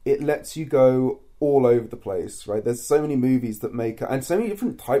 it lets you go all over the place, right? There's so many movies that make, and so many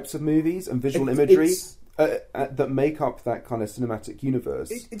different types of movies and visual imagery that make up that kind of cinematic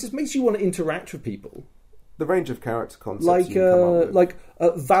universe. It just makes you want to interact with people. The range of character concepts you can come up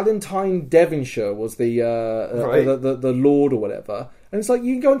with. Valentine Devonshire was the Lord or whatever, and it's like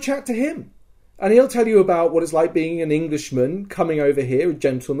you can go and chat to him, and he'll tell you about what it's like being an Englishman coming over here, a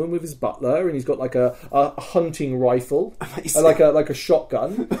gentleman with his butler, and he's got like a hunting rifle, like a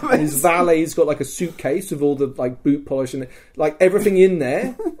shotgun, and his valet's got like a suitcase with all the like boot polish and like everything in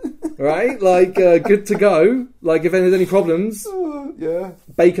there, right? Like good to go. Like if there's any problems,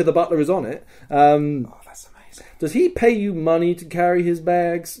 Baker the butler is on it. That's amazing. Does he pay you money to carry his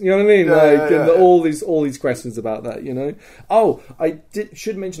bags? You know what I mean? All these questions about that, you know. Oh, I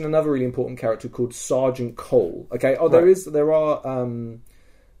should mention another really important character called Sergeant Cole. Okay. Oh, there are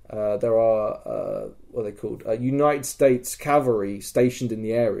what are they called? United States Cavalry stationed in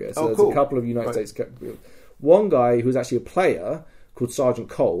the area. So there's a couple of United States Cavalry. One guy who's actually a player called Sergeant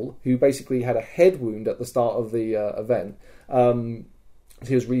Cole, who basically had a head wound at the start of the event.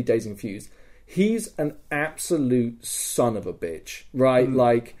 He was really dazed and confused. He's an absolute son of a bitch, right?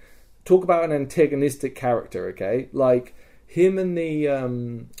 Like, talk about an antagonistic character, okay? Like, him and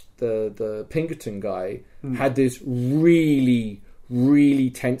the Pinkerton guy had this really, really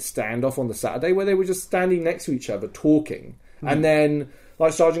tense standoff on the Saturday where they were just standing next to each other talking. And then,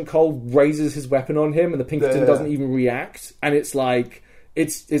 like, Sergeant Cole raises his weapon on him and the Pinkerton doesn't even react. And it's like,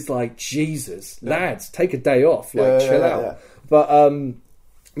 it's like, Jesus, lads, take a day off. Like, chill out. Yeah. But,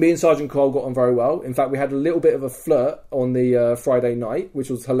 me and Sergeant Cole got on very well. In fact, we had a little bit of a flirt on the Friday night, which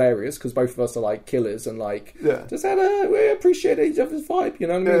was hilarious because both of us are like killers and like just we appreciate each other's vibe. You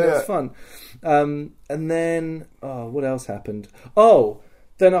know what I mean? It was fun. And then what else happened? Oh,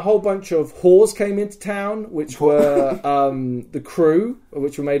 then a whole bunch of whores came into town, which were the crew,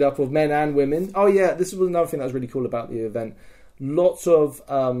 which were made up of men and women. Oh yeah, this was another thing that was really cool about the event. Lots of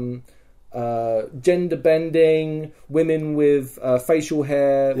gender bending, women with facial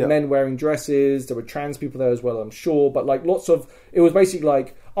hair, men wearing dresses. There were trans people there as well, I'm sure. But like lots of, it was basically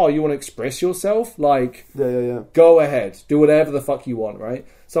like, oh, you want to express yourself? Like, go ahead, do whatever the fuck you want, right?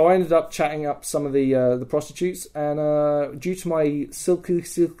 So I ended up chatting up some of the prostitutes, and due to my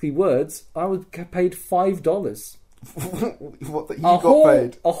silky words, I was paid $5. What? That you got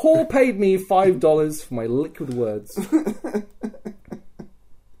paid? A whore paid me $5 for my liquid words.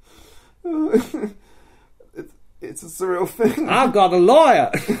 It's a surreal thing. I've got a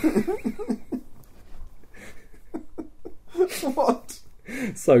lawyer. What?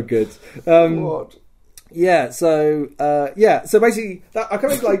 So good. What? Yeah. So So basically, I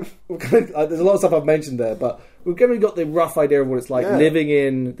kind of like. There's a lot of stuff I've mentioned there, but we've kind of got the rough idea of what it's like living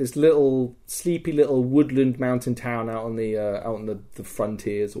in this little sleepy little woodland mountain town out on the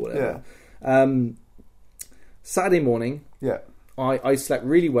frontiers or whatever. Saturday morning. Yeah. I slept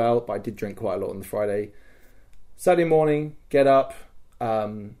really well, but I did drink quite a lot on the Friday. Saturday morning, get up,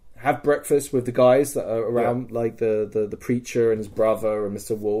 have breakfast with the guys that are around, like the preacher and his brother and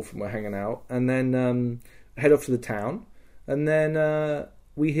Mr. Wolf, and we're hanging out. And then head off to the town. And then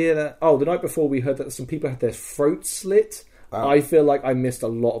we hear that... Oh, the night before we heard that some people had their throats slit. Wow. I feel like I missed a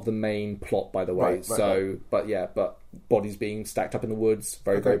lot of the main plot, by the way. But bodies being stacked up in the woods,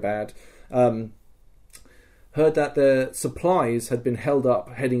 very bad. Heard that the supplies had been held up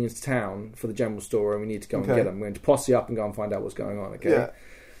heading into town for the general store, and we need to go and get them. We're going to posse up and go and find out what's going on, okay? Yeah.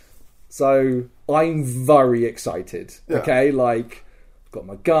 So I'm very excited, okay? Like, I've got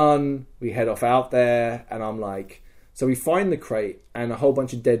my gun, we head off out there, and I'm like... So we find the crate and a whole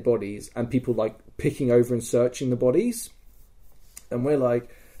bunch of dead bodies and people, like, picking over and searching the bodies. And we're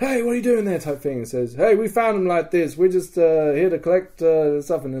like... Hey, what are you doing there? Type thing. And says, hey, we found them like this. We're just here to collect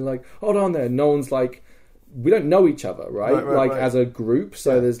stuff. And they're like, hold on there. No one's like... We don't know each other, right? As a group.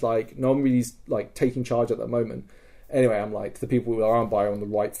 So there's like... No one really's like taking charge at that moment. Anyway, I'm like, to the people who are on the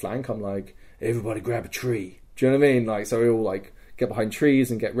right flank, I'm like, everybody grab a tree. Do you know what I mean? Like, so we all like get behind trees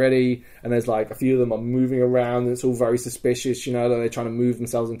and get ready. And there's like a few of them are moving around, and it's all very suspicious, you know, that they're trying to move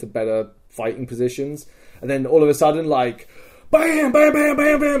themselves into better fighting positions. And then all of a sudden, like, bam, bam, bam,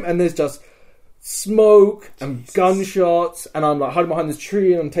 bam, bam, and there's just smoke and gunshots, and I'm like hiding behind this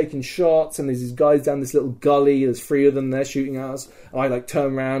tree and I'm taking shots, and there's these guys down this little gully, there's 3 of them, they're shooting at us, and I like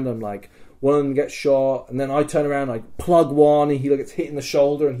turn around, I'm like, one of them gets shot, and then I turn around, I plug one, and he like, gets hit in the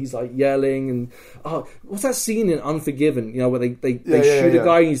shoulder, and he's like yelling, and what's that scene in Unforgiven, you know, where they shoot a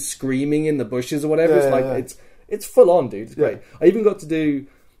guy and he's screaming in the bushes or whatever. It's like it's full on, dude. It's great. I even got to do,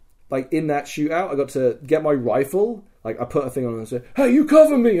 like, in that shootout, I got to get my rifle. Like, I put a thing on and say, "Hey, you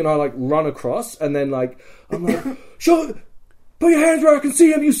cover me!" And I, like, run across. And then, like, I'm like, put your hands where I can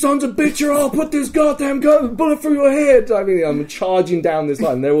see them, you sons of bitch, or I'll put this goddamn bullet through your head. I mean, I'm charging down this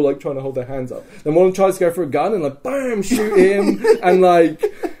line. And they're all, like, trying to hold their hands up. Then one tries to go for a gun and, like, bam, shoot him. And, like,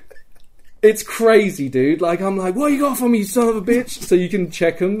 it's crazy, dude. Like, I'm like, what you got for me, you son of a bitch? So you can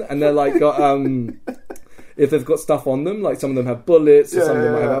check them. And they're, like, got, if they've got stuff on them, like some of them have bullets, or some of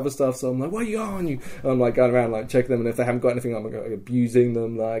them might have other stuff. So I'm like, "What are you on you?" And I'm like going around like checking them, and if they haven't got anything, I'm like abusing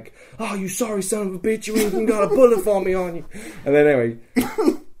them, like, "Oh, you sorry son of a bitch, you ain't even got a bullet for me on you." And then anyway,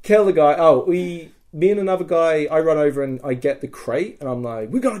 kill the guy. Me and another guy, I run over and I get the crate, and I'm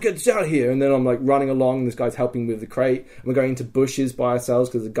like, "We gotta get this out of here." And then I'm like running along, and this guy's helping with the crate, and we're going into bushes by ourselves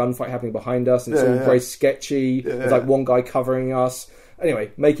because there's a gunfight happening behind us, and it's all very sketchy. There's like one guy covering us.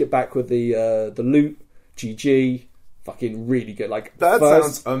 Anyway, make it back with the loot. GG, fucking really good. Like, that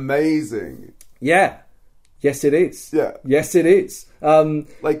sounds amazing. Yeah, yes it is. Yeah, yes it is.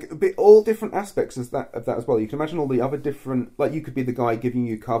 Like all different aspects of that as well. You can imagine all the other different. Like, you could be the guy giving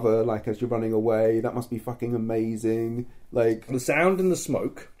you cover, like as you're running away. That must be fucking amazing. Like the sound and the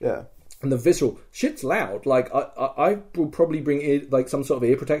smoke. Yeah. And the visceral shit's loud. Like I will probably bring like some sort of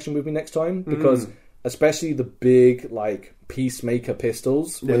ear protection with me next time, because especially the big like Peacemaker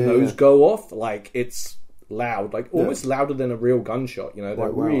pistols, when those go off, like it's loud, like almost louder than a real gunshot, you know. They're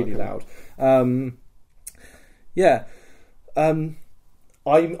really loud. I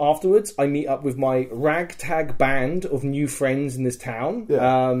meet up with my ragtag band of new friends in this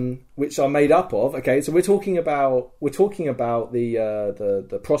town, which are made up of, okay, so we're talking about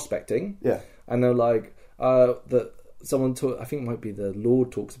the prospecting, and they're like I think it might be the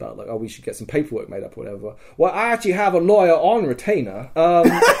Lord talks about, like, we should get some paperwork made up or whatever. Well, I actually have a lawyer on retainer.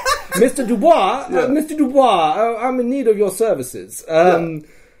 Mr. Dubois, I'm in need of your services. The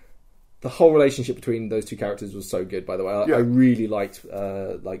whole relationship between those two characters was so good, by the way. I really liked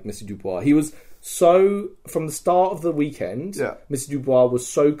Mr. Dubois. He was so, from the start of the weekend, Mr. Dubois was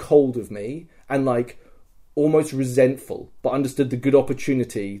so cold with me and, like, almost resentful, but understood the good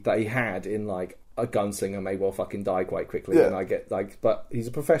opportunity that he had in, like, a gunslinger may well fucking die quite quickly, and I get like, but he's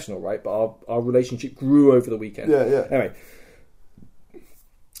a professional, right? But our relationship grew over the weekend. Anyway,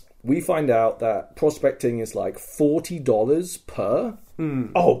 we find out that prospecting is like $40 per.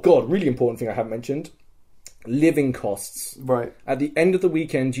 Oh god, really important thing I haven't mentioned: living costs. Right. At the end of the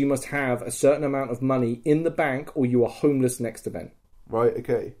weekend, you must have a certain amount of money in the bank, or you are homeless next event. Right.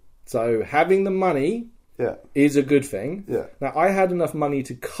 Okay. So having the money is a good thing. Now I had enough money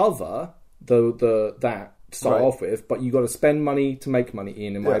to cover that to start off with, but you got to spend money to make money,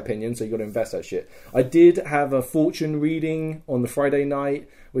 Ian, in my opinion, so you got to invest that shit. I did have a fortune reading on the Friday night,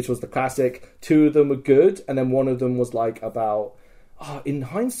 which was the classic. 2 of them were good, and then one of them was like about, in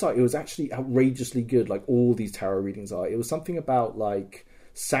hindsight, it was actually outrageously good, like all these tarot readings are. It was something about like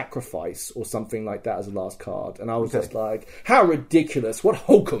sacrifice or something like that as a last card, and I was just like, how ridiculous, what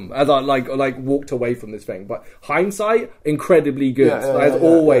hokum, as I like walked away from this thing. But hindsight, incredibly good. As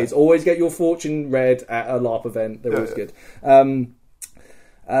always get your fortune read at a LARP event. They're always good.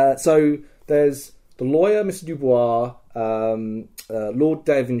 So there's the lawyer, Mr. Dubois, Lord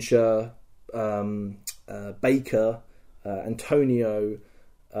Devonshire, Baker, Antonio,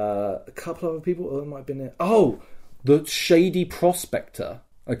 a couple other people that might have been there. The shady prospector,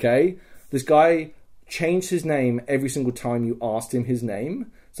 okay? This guy changed his name every single time you asked him his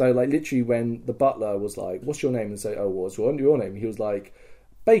name. So, like, literally when the butler was like, what's your name? And say, what's your name? He was like,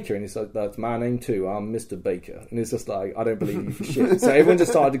 Baker. And he's like, that's my name too. I'm Mr. Baker. And it's just like, I don't believe you for shit. So everyone just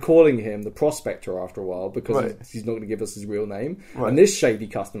started calling him the prospector after a while, because he's not going to give us his real name. Right. And this shady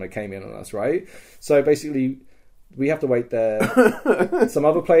customer came in on us, right? So basically, we have to wait there. Some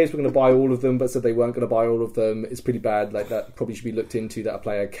other players were going to buy all of them, but said they weren't going to buy all of them. It's pretty bad. Like, that probably should be looked into, that a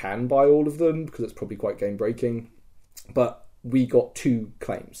player can buy all of them, because it's probably quite game breaking. But we got 2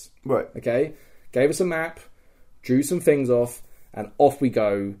 claims. Right. Okay? Gave us a map, drew some things off, and off we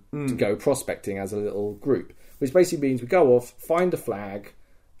go to go prospecting as a little group. Which basically means we go off, find a flag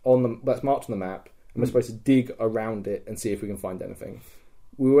that's marked on the map, and we're supposed to dig around it and see if we can find anything.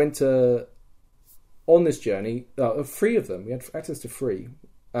 We went on this journey, 3 of them. We had access to 3.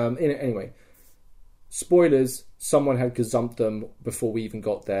 Anyway, spoilers, someone had gazumped them before we even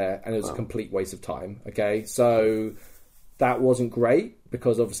got there, and it was a complete waste of time, okay? So that wasn't great,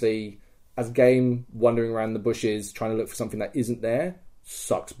 because obviously, as a game, wandering around the bushes, trying to look for something that isn't there,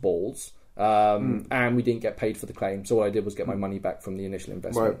 sucks balls. And we didn't get paid for the claim, so all I did was get my money back from the initial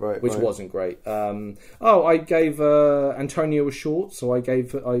investment, which wasn't great. I gave Antonio a short, so I paid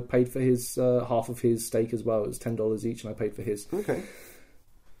for his half of his stake as well. It was $10 each, and I paid for his. Okay.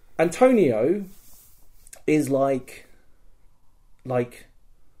 Antonio is like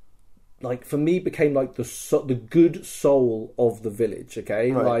for me became like the good soul of the village.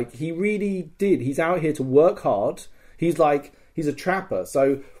 Okay, like he really did. He's out here to work hard. He's a trapper.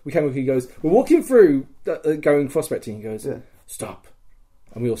 So we came up, he goes, we're walking through, going prospecting. He goes, stop.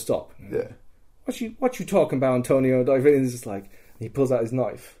 And we all stop. Yeah. What you talking about, Antonio? And he's just like, he pulls out his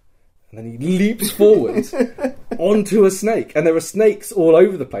knife. And then he leaps forward onto a snake. And there are snakes all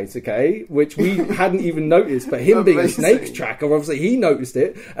over the place, okay? Which we hadn't even noticed. But him being a snake tracker, obviously he noticed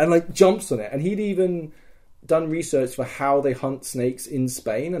it and like jumps on it. And he'd even done research for how they hunt snakes in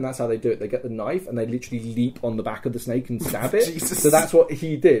Spain, and that's how they do it. They get the knife and they literally leap on the back of the snake and stab it. So that's what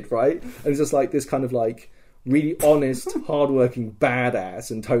he did, right? And it's just like this kind of like really honest, hardworking,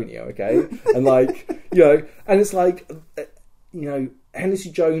 badass Antonio, okay? And like, and it's like,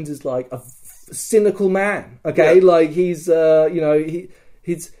 Hennessy Jones is like a cynical man, okay? Yeah. Like he's,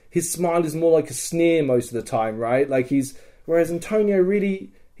 his smile is more like a sneer most of the time, right? Like whereas Antonio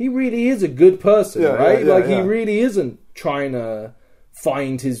really is a good person, right? He really isn't trying to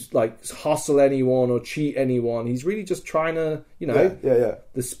find his, like, hustle anyone or cheat anyone. He's really just trying to,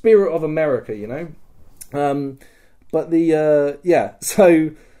 the spirit of America, But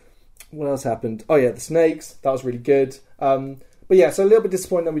so what else happened? Oh, yeah, the snakes. That was really good. But yeah, so a little bit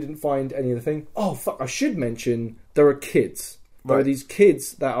disappointed that we didn't find any of the thing. Oh, fuck, I should mention there are kids. There are these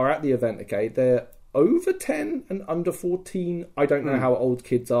kids that are at the event, okay? They're over 10 and under 14. I don't know how old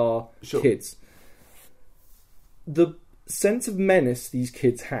kids are. Kids. The sense of menace these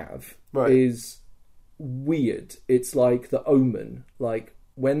kids have is weird. It's like the Omen. Like,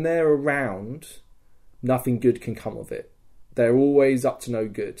 when they're around, nothing good can come of it. They're always up to no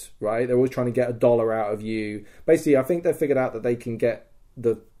good, right? They're always trying to get $1 out of you. Basically, I think they figured out that they can get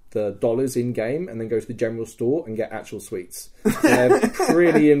the dollars in game and then go to the general store and get actual sweets. So they're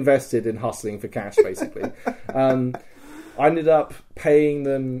pretty invested in hustling for cash, basically. I ended up paying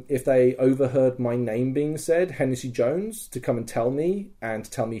them, if they overheard my name being said, Hennessy Jones, to come and tell me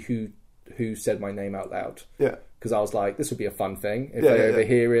who said my name out loud. Yeah. Because I was like, this would be a fun thing. If they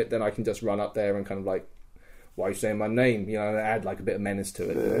overhear it, then I can just run up there and kind of like, why are you saying my name? And add like a bit of menace to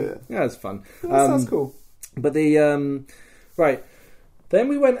it. Yeah, it's fun. That sounds cool. But right. Then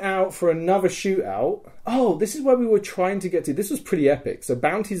we went out for another shootout. Oh, this is where we were trying to get to. This was pretty epic. So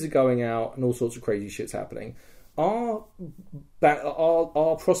bounties are going out and all sorts of crazy shit's happening. Our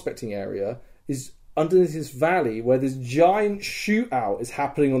prospecting area is underneath this valley where this giant shootout is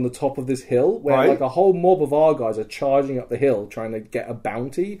happening on the top of this hill, where like a whole mob of our guys are charging up the hill trying to get a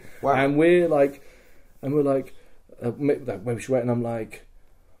bounty. Wow. And we're like, when we went, and I'm like,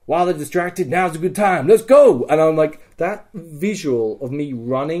 while they're distracted, now's a good time. Let's go. And I'm like, that visual of me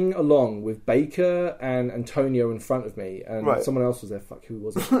running along with Baker and Antonio in front of me, and someone else was there. Fuck, who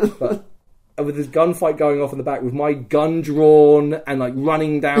was it? But with this gunfight going off in the back with my gun drawn and like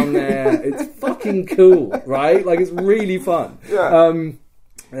running down there, it's fucking cool, right? Like, it's really fun. Yeah.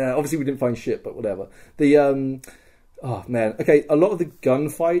 Obviously, we didn't find shit, but whatever. Oh man. Okay, a lot of the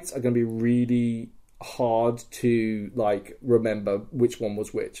gunfights are going to be really hard to like remember which one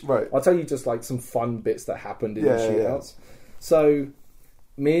was which. Right. I'll tell you just like some fun bits that happened in the shootouts. So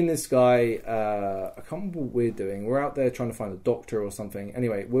me and this guy, I can't remember what we're doing. We're out there trying to find a doctor or something.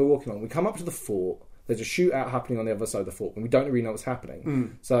 Anyway, we're walking on. We come up to the fort. There's a shootout happening on the other side of the fort, and we don't really know what's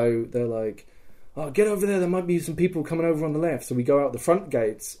happening. So they're like, oh, get over there. There might be some people coming over on the left. So we go out the front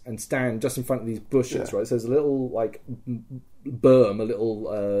gates and stand just in front of these bushes, right? So there's a little like berm, a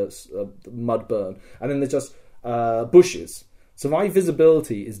little mud berm, and then there's just bushes. So my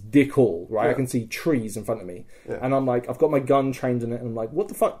visibility is dick all, right? I can see trees in front of me, and I'm like, I've got my gun trained in it, and I'm like, what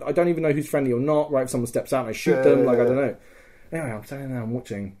the fuck? I don't even know who's friendly or not, right? If someone steps out and I shoot them, I don't know. Anyway, I'm standing there, I'm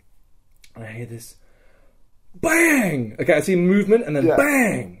watching, and I hear this bang. Okay, I see movement, and then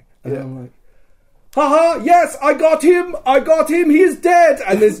bang, and then I'm like, haha, yes, I got him, he is dead.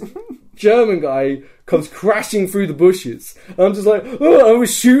 And this German guy comes crashing through the bushes. And I'm just like, oh, I would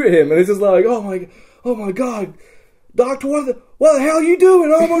shoot him. And it's just like, oh my God, doctor, what the hell are you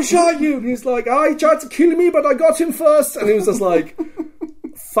doing? I almost shot you. And he's like, he tried to kill me, but I got him first. And it was just like,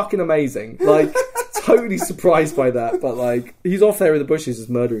 fucking amazing. Like, totally surprised by that. But like, he's off there in the bushes just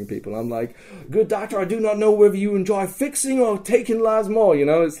murdering people. I'm like, good doctor, I do not know whether you enjoy fixing or taking lives more. You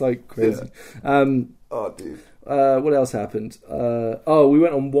know, it's like crazy. Yeah. Oh, dude. What else happened? We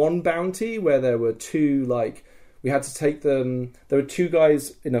went on one bounty where there were two, like, we had to take them. There were two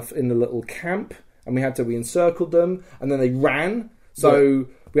guys in a little camp. And we encircled them, and then they ran. So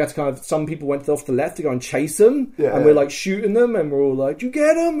we had to some people went off to the left to go and chase them. Yeah, and we're like shooting them, and we're all like, "Do you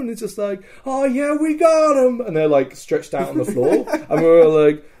get them?" And it's just like, "Oh yeah, we got them." And they're like stretched out on the floor, and we're all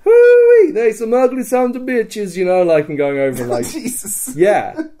like, "Hooey, they some ugly sons of bitches," you know, like, and going over like, Jesus,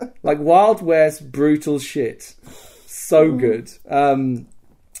 yeah, like Wild West brutal shit, so good.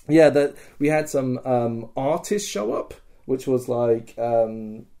 That we had some artists show up, which was like,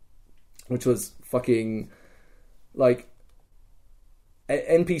 which was fucking like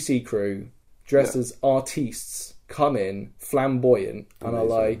NPC crew dressed as artistes come in flamboyant. Amazing. And are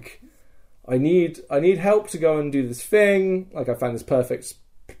like, I need help to go and do this thing. Like, I found this perfect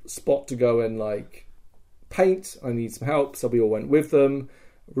spot to go and like paint. I need some help, so we all went with them.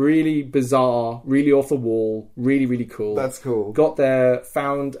 Really bizarre, really off the wall, really, really cool. That's cool. Got there,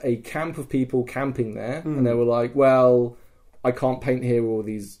 found a camp of people camping there, and they were like, well, I can't paint here with all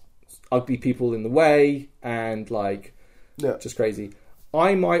these ugly people in the way, and like, just crazy.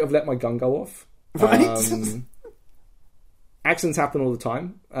 I might have let my gun go off. Right. Accidents happen all the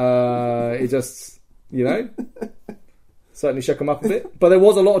time. It just, you know, certainly shook them up a bit. But there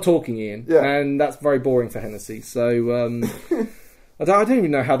was a lot of talking, Ian, and that's very boring for Hennessy. So I don't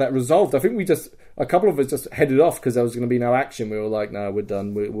even know how that resolved. I think a couple of us just headed off because there was going to be no action. We were like, no, we're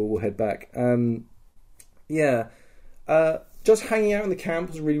done. We'll head back. Just hanging out in the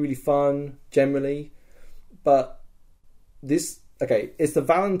camp was really, really fun, generally. But it's the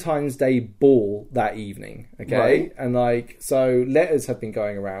Valentine's Day ball that evening, okay? Right. And, like, so letters have been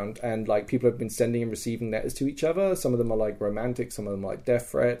going around, and, like, people have been sending and receiving letters to each other. Some of them are, like, romantic, some of them are, like, death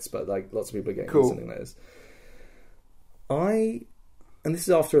threats, but, like, lots of people are getting sending letters. And this is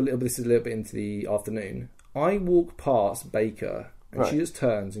a little bit into the afternoon, I walk past Baker, and she just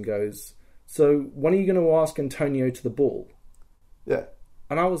turns and goes, so when are you going to ask Antonio to the ball? Yeah.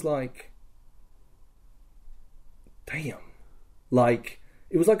 And I was like, damn. Like,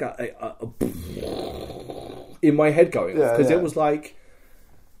 it was like a in my head going off. Because it was like,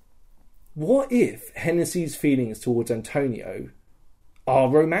 what if Hennessy's feelings towards Antonio are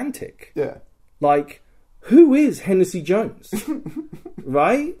romantic? Yeah. Like, who is Hennessy Jones?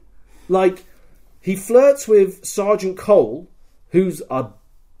 Right? Like, he flirts with Sergeant Cole, who's a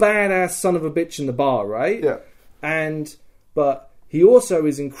badass son of a bitch in the bar, right? Yeah. But he also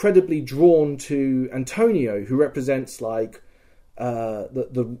is incredibly drawn to Antonio, who represents like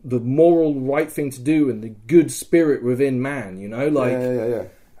the moral right thing to do and the good spirit within man, you know? Like, yeah.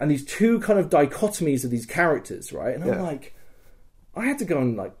 And these two kind of dichotomies of these characters, right? And I'm like, I had to go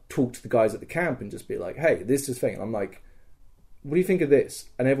and like talk to the guys at the camp and just be like, hey, this is the thing. And I'm like, what do you think of this?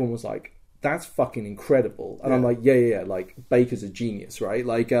 And everyone was like, that's fucking incredible. And I'm like, yeah, like Baker's a genius, right?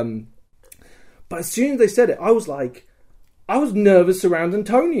 Like, but as soon as they said it, I was nervous around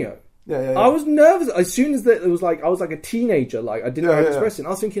Antonio. Yeah. I was nervous as soon as it was like I was like a teenager. Like, I didn't know how to express it. And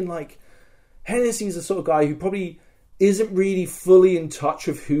I was thinking like, Hennessy's the sort of guy who probably isn't really fully in touch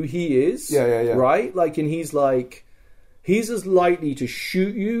with who he is. Yeah. Right? Like, and he's as likely to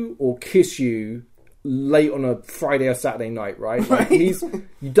shoot you or kiss you late on a Friday or Saturday night, right? Like,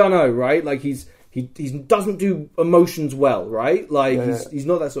 you don't know, right? Like, he doesn't do emotions well, right? Like, he's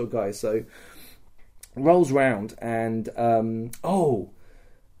not that sort of guy. So rolls round and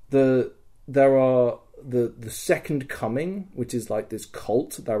there are the Second Coming, which is like this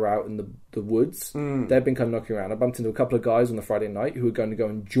cult. They're out in the woods. They've been kind of knocking around. I bumped into a couple of guys on the Friday night who were going to go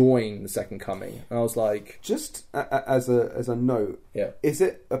and join the Second Coming, and I was like, just as a note, is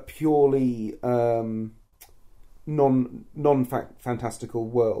it a purely non fantastical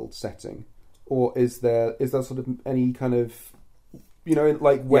world setting, or is there sort of any kind of, you know,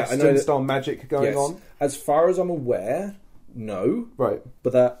 like Western style magic going on? As far as I'm aware, no. Right.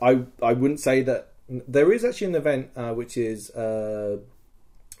 But I wouldn't say that. There is actually an event which is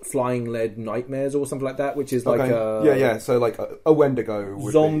Flying Lead Nightmares or something like that, which is like so like a Wendigo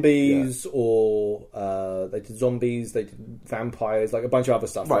would zombies or they did zombies, they did vampires, like a bunch of other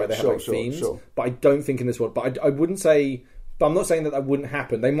stuff. Right, they have like themes. Sure. But I don't think in this world. But I wouldn't say. But I'm not saying that wouldn't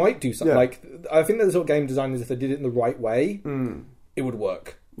happen. They might do something. Like, I think that the sort of game designers, if they did it in the right way, it would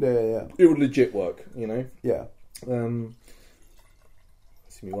work. Yeah. It would legit work. You know. Yeah.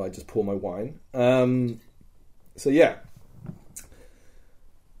 Me while I just pour my wine. So yeah,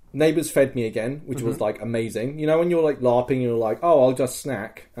 Neighbours fed me again, which was like amazing. You know, when you're like LARPing, you're like, oh, I'll just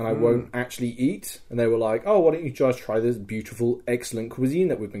snack and I won't actually eat. And they were like, oh, why don't you just try this beautiful, excellent cuisine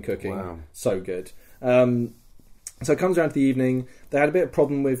that we've been cooking? Wow. So good. So it comes around to the evening. They had a bit of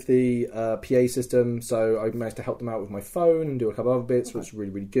problem with the PA system, so I managed to help them out with my phone and do a couple of other bits, which was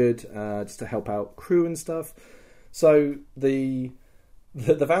really, really good, just to help out crew and stuff. So the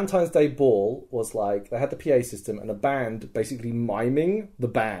Valentine's Day ball was like, they had the PA system and a band basically miming the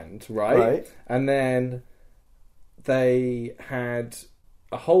band, right? And then they had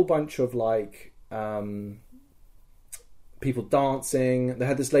a whole bunch of like people dancing. They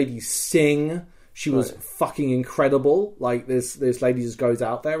had this lady sing. She was fucking incredible. Like this lady just goes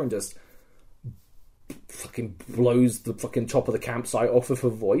out there and just fucking blows the fucking top of the campsite off of her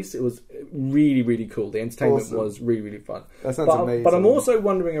voice. It was really, really cool. The entertainment was really, really fun. That sounds amazing. But I'm also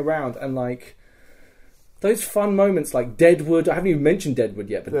wandering around and like those fun moments like Deadwood. I haven't even mentioned Deadwood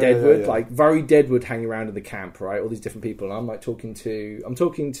yet, but Deadwood, like very Deadwood hanging around in the camp, right? All these different people. And I'm like talking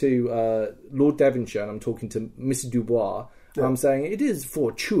to Lord Devonshire and I'm talking to Mr. Dubois. Yeah. I'm saying it is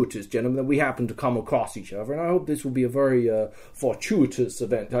fortuitous, gentlemen, that we happen to come across each other, and I hope this will be a very fortuitous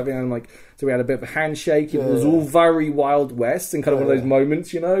event. I mean, I'm like, so we had a bit of a handshake. It was all very Wild West and kind of one of those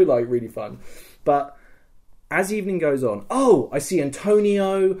moments, you know, like really fun. But as evening goes on, I see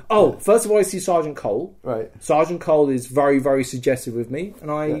Antonio. First of all, I see Sergeant Cole. Right. Sergeant Cole is very, very suggestive with me,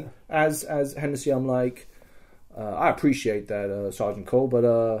 and I, as Hennessy, I'm like, I appreciate that, Sergeant Cole,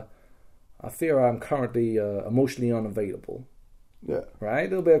 but I fear I'm currently emotionally unavailable. Yeah. Right? A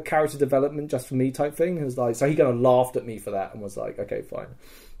little bit of character development just for me type thing. It was like, so he kind of laughed at me for that and was like, okay, fine.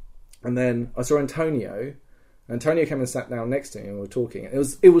 And then I saw Antonio. Antonio came and sat down next to me and we were talking.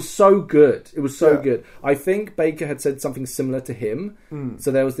 It was so good. It was so good. I think Baker had said something similar to him. So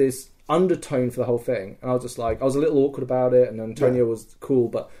there was this undertone for the whole thing. And I was just like, I was a little awkward about it. And Antonio was cool.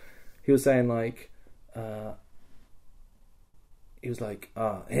 But he was saying like, he was like,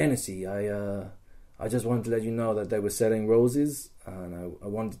 Hennessy, I just wanted to let you know that they were selling roses, and I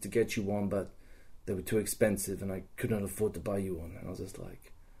wanted to get you one, but they were too expensive, and I could not afford to buy you one. And I was just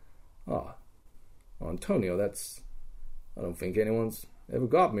like, well, Antonio, I don't think anyone's ever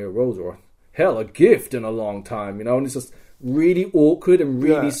got me a rose or, hell, a gift in a long time, you know, and it's just really awkward and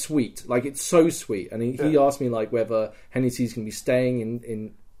really sweet. Like, it's so sweet. And he asked me, like, whether Hennessy's going to be staying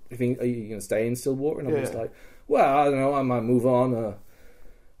in are you going to stay in Stillwater? And I was like, well, I don't know, I might move on. Are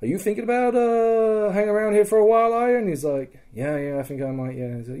you thinking about hanging around here for a while, are you? And he's like, yeah, I think I might,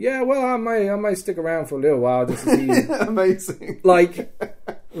 yeah. He's like, yeah, well, I might stick around for a little while just to see. Amazing. Like,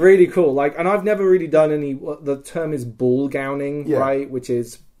 really cool. Like, and I've never really done any, the term is ball gowning, right? Which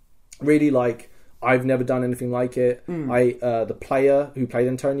is really like, I've never done anything like it. The player who played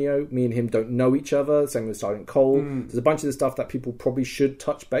Antonio, me and him don't know each other. Same with Sergeant Cole. There's a bunch of the stuff that people probably should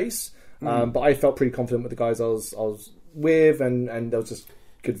touch base. But I felt pretty confident with the guys I was with, and there was just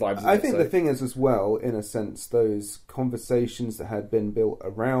good vibes. I think the thing is as well, in a sense, those conversations that had been built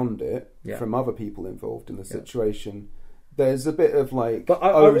around it from other people involved in the situation. There's a bit of like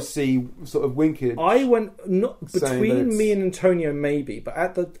OC sort of winkage. I went not between me and Antonio maybe, but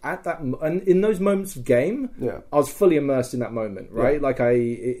at that and in those moments of game, I was fully immersed in that moment, right? Like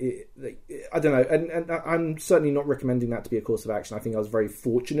I don't know, and I'm certainly not recommending that to be a course of action. I think I was very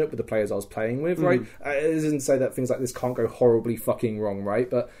fortunate with the players I was playing with, right? It doesn't say that things like this can't go horribly fucking wrong, right?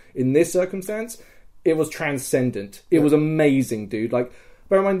 But in this circumstance, it was transcendent. It was amazing, dude. Like,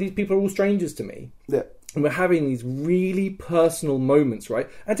 bear in mind, these people are all strangers to me. Yeah. And we're having these really personal moments, right?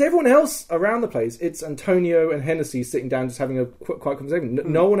 And to everyone else around the place, it's Antonio and Hennessy sitting down just having a quiet conversation.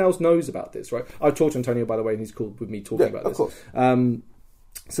 No one else knows about this, right? I've talked to Antonio, by the way, and he's cool with me talking about this. Of course.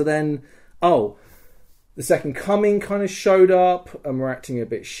 So then, the Second Coming kind of showed up and were acting a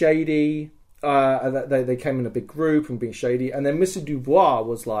bit shady. They came in a big group and being shady. And then Mr. Dubois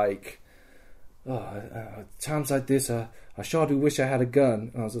was like, times like this, I sure do wish I had a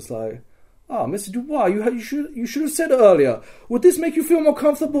gun. And I was just like, Mr. Dubois, you should have said it earlier. Would this make you feel more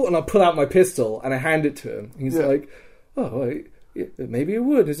comfortable? And I pull out my pistol and I hand it to him. He's like, maybe it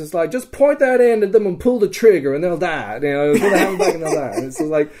would. It's just like, just point that end at them and pull the trigger and they'll die. You know, pull the hammer back and they'll die. And so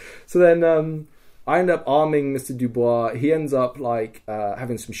like, so then I end up arming Mr. Dubois. He ends up like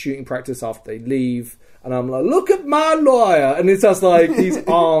having some shooting practice after they leave. And I'm like, look at my lawyer. And it's just like, he's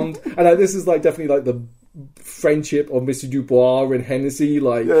armed. And this is like definitely like the friendship of Mr. Dubois and Hennessy,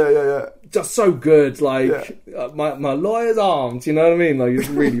 like just so good. Like my lawyer's armed, you know what I mean? Like, it's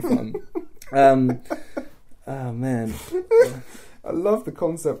really fun. Oh man, I love the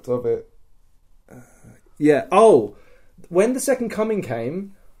concept of it. When the Second Coming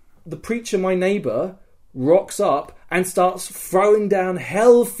came, the preacher, my neighbour, rocks up and starts throwing down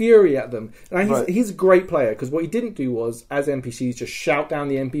hell fury at them. And he's a great player, because what he didn't do was, as NPCs, just shout down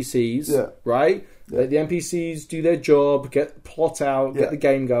the NPCs, right? Yeah. Let the NPCs do their job, get plot out, get the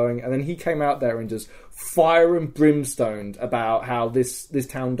game going, and then he came out there and just fire and brimstoned about how this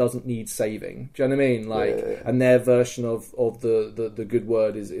town doesn't need saving. Do you know what I mean? Like, and their version of the good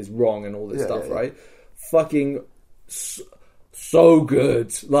word is wrong and all this stuff, right? Fucking so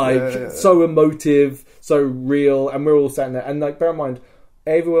good, like so emotive, so real, and we're all sitting there. And like, bear in mind,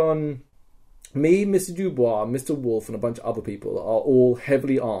 everyone, me, Mr. Dubois, Mr. Wolf, and a bunch of other people are all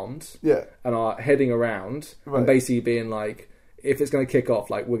heavily armed, and are heading around and basically being like, if it's going to kick off,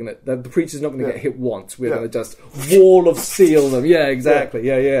 like, we're going to, the preacher's not going to get hit once. We're going to just wall of seal them. Yeah, exactly.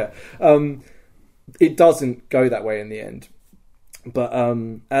 Yeah. It doesn't go that way in the end. But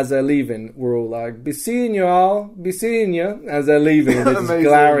as they're leaving, we're all like, be seeing you all, be seeing you, as they're leaving, and they're just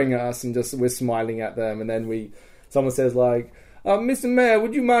glaring at us, and just we're smiling at them. And then someone says like, Mr. Mayor,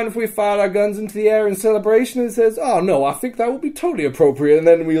 would you mind if we fired our guns into the air in celebration? And he says, oh no, I think that would be totally appropriate. And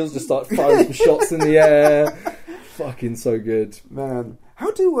then we all just start firing some shots in the air. Fucking so good, man.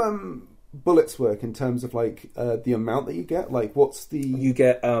 How do bullets work in terms of like the amount that you get? Like, what's the... You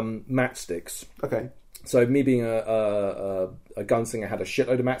get matchsticks. Okay. So me being a gunslinger, had a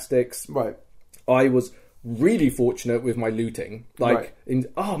shitload of matchsticks. Right. I was really fortunate with my looting. Like,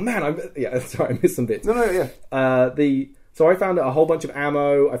 sorry, I missed some bits. No, yeah. So I found a whole bunch of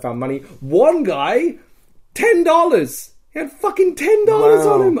ammo. I found money. One guy, $10. He had fucking $10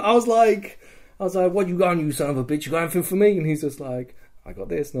 on him. I was like, what you got, you son of a bitch? You got anything for me? And he's just like, I got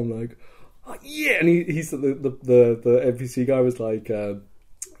this. And I'm like, oh, yeah. And he's the NPC guy was like, he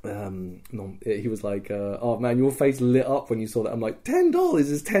was like, oh man, your face lit up when you saw that. I'm like, $10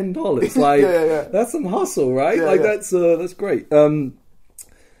 is $10. Like, that's some hustle, right? That's great. In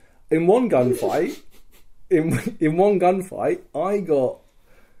one gunfight,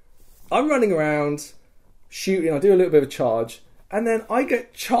 I'm running around shooting. I do a little bit of a charge. And then I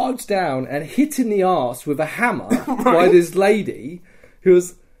get charged down and hit in the arse with a hammer by this lady who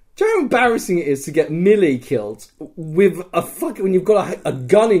was... Do you know how embarrassing it is to get melee killed with when you've got a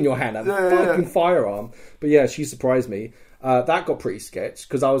gun in your hand, a firearm? But yeah, she surprised me. That got pretty sketch,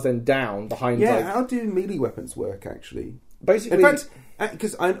 because I was then down behind... Yeah, how do melee weapons work, actually? Basically... In fact,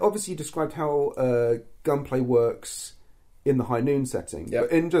 because I obviously described how gunplay works in the high noon setting, but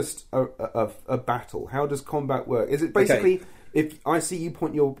in just a battle, how does combat work? Is it basically... Okay. If I see you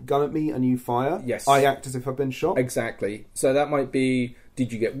point your gun at me and you fire, I act as if I've been shot? Exactly. So that might be,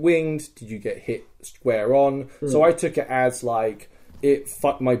 did you get winged? Did you get hit square on? So I took it as like, it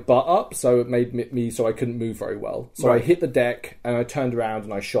fucked my butt up, so it made me so I couldn't move very well. So I hit the deck and I turned around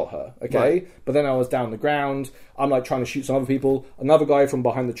and I shot her, okay? Right. But then I was down the ground, I'm like trying to shoot some other people. Another guy from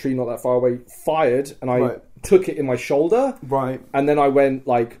behind the tree not that far away fired, and I took it in my shoulder. Right. And then I went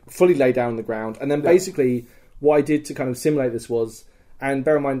like fully lay down on the ground. And then basically... What I did to kind of simulate this was, and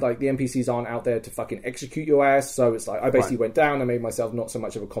bear in mind, like, the NPCs aren't out there to fucking execute your ass, so it's like, I basically went down and made myself not so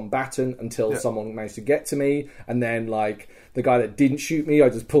much of a combatant until someone managed to get to me, and then, like, the guy that didn't shoot me, I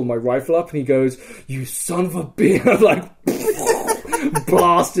just pulled my rifle up, and he goes, you son of a bitch, I'm like,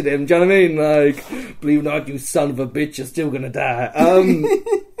 blasted him, do you know what I mean? Like, believe it or not, you son of a bitch, you're still gonna die.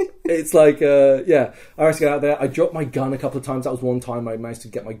 It's like, I was going out there. I dropped my gun a couple of times. That was one time I managed to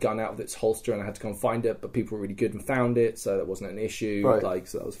get my gun out of its holster and I had to come find it, but people were really good and found it, so that wasn't an issue. Like,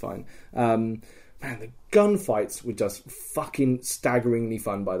 so that was fine. Man, the gunfights were just fucking staggeringly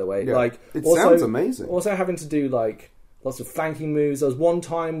fun, by the way. Yeah. Like, it sounds amazing. Also having to do, like, lots of flanking moves. There was one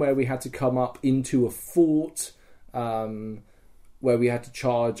time where we had to come up into a fort, where we had to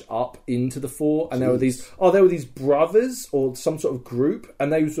charge up into the fort, and there were these brothers or some sort of group,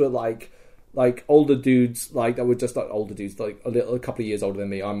 and those were like older dudes, like that were just like older dudes, like a couple of years older than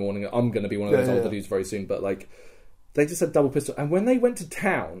me. I'm going to be one of those older dudes very soon, but like they just had double pistol, and when they went to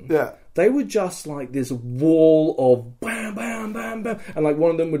town, they were just like this wall of bam, bam, bam, bam, and like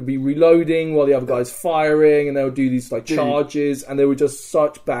one of them would be reloading while the other guy's firing, and they would do these like charges, and they were just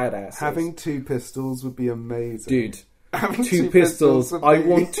such badasses. Having two pistols would be amazing, dude. Two pistols. I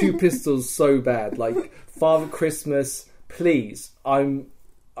want two pistols so bad. Like, Father Christmas, please. I've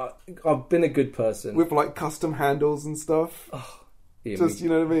been a good person with like custom handles and stuff. You know what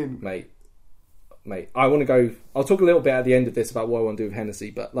I mean, mate. I want to go. I'll talk a little bit at the end of this about what I want to do with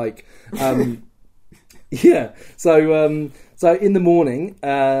Hennessy, but like, yeah. So in the morning,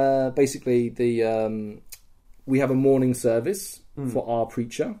 basically we have a morning service for our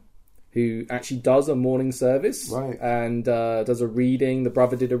preacher, who actually does a morning service and does a reading. The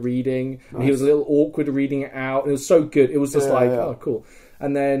brother did a reading. Nice. And he was a little awkward reading it out. It was so good. It was just oh, cool.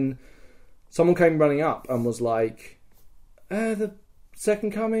 And then someone came running up and was like, the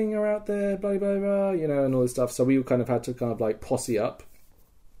second coming are out there, blah, blah, blah, you know, and all this stuff. So we kind of had to kind of like posse up,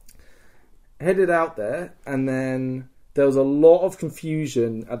 headed out there, and then there was a lot of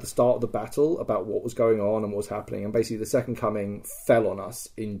confusion at the start of the battle about what was going on and what was happening. And basically the second coming fell on us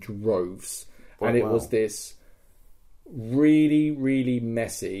in droves. And it was this really, really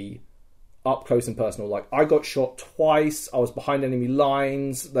messy, up close and personal. Like, I got shot twice. I was behind enemy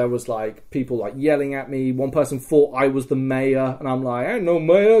lines. There was like people like yelling at me. One person thought I was the mayor, and I'm like, I ain't no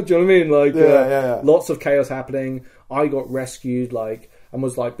mayor. Do you know what I mean? Like, lots of chaos happening. I got rescued, like, and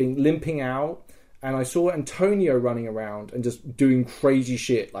was like limping out. And I saw Antonio running around and just doing crazy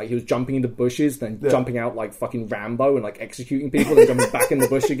shit. Like, he was jumping into bushes, then jumping out like fucking Rambo and like executing people, and jumping back in the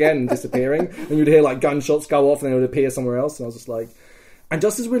bush again and disappearing. And you'd hear like gunshots go off, and they would appear somewhere else. And I was just like, and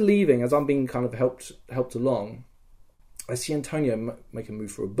just as we're leaving, as I'm being kind of helped along, I see Antonio make a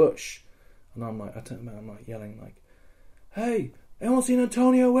move for a bush, and I'm like, I'm like yelling like, "Hey, anyone seen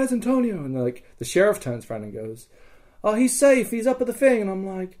Antonio? Where's Antonio?" And like the sheriff turns around and goes, "Oh, he's safe. He's up at the thing." And I'm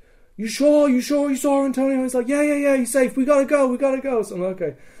like, You sure you saw Antonio? He's like, yeah, he's safe. We gotta go. So I'm like,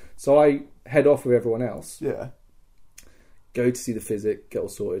 okay. So I head off with everyone else. Yeah. Go to see the physic, get all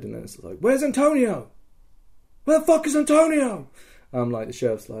sorted, and then it's like, where's Antonio? Where the fuck is Antonio? I'm like, the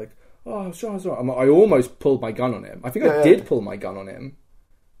sheriff's like, oh, sure. I almost pulled my gun on him. I think I did pull my gun on him.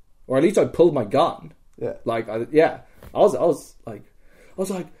 Or at least I pulled my gun. Yeah. Like, I was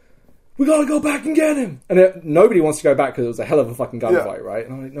like, we gotta go back and get him. And nobody wants to go back because it was a hell of a fucking gunfight, right?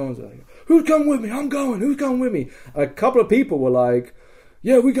 And I'm like, no one's like, who's coming with me? I'm going. Who's going with me? And a couple of people were like,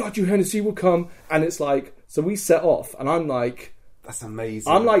 yeah, we got you. Hennessy will come. And it's like, so we set off, and I'm like, that's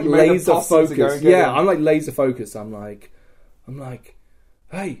amazing. I'm like laser focused. Yeah, I'm like laser focused. I'm like,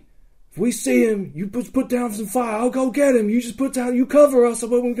 hey, if we see him, you put down some fire. I'll go get him. You just you cover us,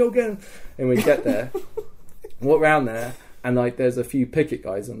 and we'll go get him. And we get there, walk around there. And like, there's a few picket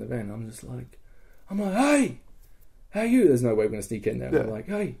guys on the van. I'm like, hey, you. There's no way we're gonna sneak in there. And I'm like,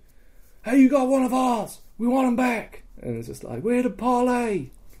 hey, you got one of ours. We want him back. And it's just like, we're the parlay.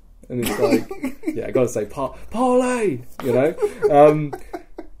 And it's like, yeah, I gotta say parlay, you know.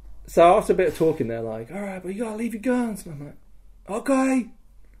 So after a bit of talking, they're like, all right, but you gotta leave your guns. And I'm like, okay.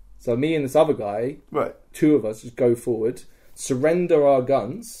 So me and this other guy, right, two of us, just go forward, surrender our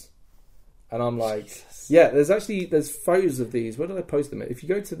guns, and I'm like. Jesus. Yeah, there's photos of these. Where did I post them? If you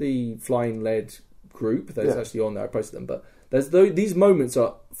go to the Flying Lead group, there's actually on there. I posted them, but there's these moments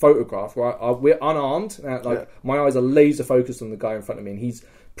are photographed where we're unarmed. My eyes are laser focused on the guy in front of me, and he's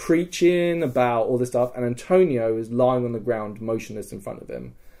preaching about all this stuff. And Antonio is lying on the ground, motionless in front of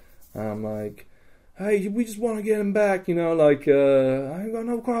him. And I'm like, hey, we just want to get him back, you know, like, I ain't got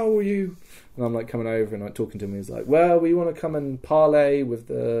no quarrel with you. And I'm like coming over and like talking to him. He's like, well, we want to come and parlay with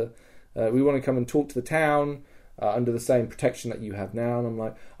the. We want to come and talk to the town under the same protection that you have now. And I'm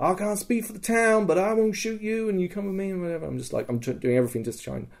like, I can't speak for the town, but I won't shoot you, and you come with me and whatever. I'm just like, I'm doing everything just to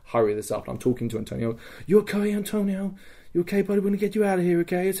try and hurry this up. And I'm talking to Antonio. You okay, Antonio? You okay, buddy? We're going to get you out of here,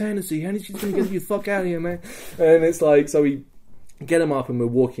 okay? It's Hennessy. Hennessy's going to get you the fuck out of here, man. And it's like, so we get him up and we're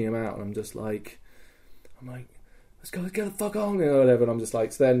walking him out. And I'm like, let's get the fuck on, or whatever. And I'm just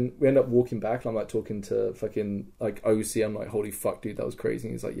like, so then we end up walking back, and I'm like talking to fucking like OC. I'm like, holy fuck, dude, that was crazy.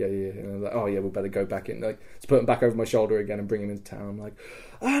 And he's like, yeah. And I'm like, oh yeah, we better go back in. Like, let's put him back over my shoulder again and bring him into town. I'm like,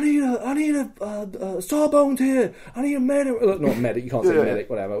 I need a sawbones here. I need a medic. Not medic. You can't say medic.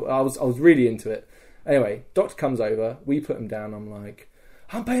 Whatever. I was really into it. Anyway, doctor comes over. We put him down. I'm like,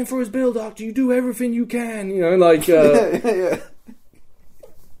 I'm paying for his bill, doctor. You do everything you can. You know, like. Yeah.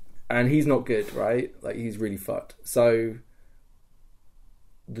 And he's not good, right? Like, he's really fucked. So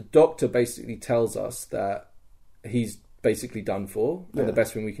the doctor basically tells us that he's basically done for, and the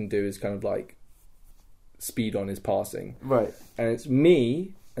best thing we can do is kind of like speed on his passing. Right. And it's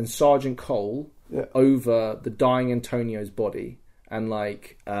me and Sergeant Cole over the dying Antonio's body. And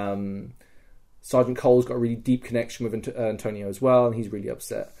like, Sergeant Cole's got a really deep connection with Antonio as well, and he's really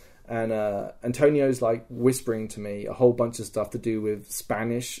upset. And Antonio's like whispering to me a whole bunch of stuff to do with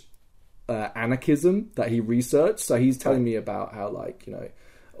Spanish anarchism that he researched. So he's telling me about how, like, you know,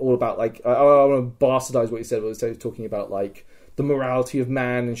 all about like, I want to bastardize what he said, but he was talking about like the morality of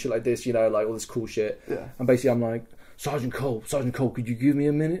man and shit like this, you know, like all this cool shit. Yeah. And basically I'm like, Sergeant Cole, could you give me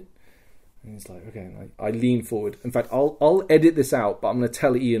a minute? And he's like, okay. And I lean forward. In fact, I'll edit this out, but I'm going to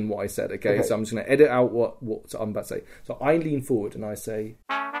tell Ian what I said, okay? So I'm just going to edit out what I'm about to say. So I lean forward and I say...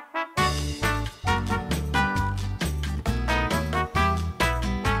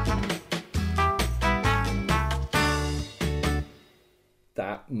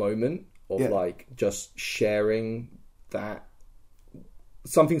 that moment of like just sharing that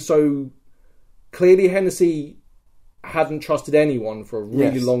something so clearly Hennessy hadn't trusted anyone for a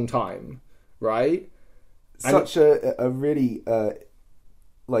really long time, right? Such a really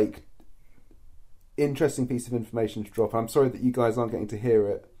like interesting piece of information to drop. I'm sorry that you guys aren't getting to hear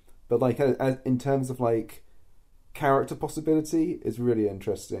it, but like in terms of like character possibility, is really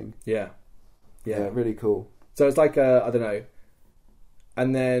interesting. Yeah, really cool. So it's like I don't know,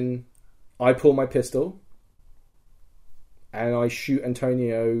 and then I pull my pistol and I shoot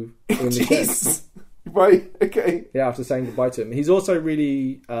Antonio in the chest. Right, okay. Yeah, after saying goodbye to him. He's also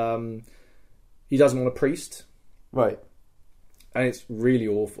really... he doesn't want a priest. Right. And it's really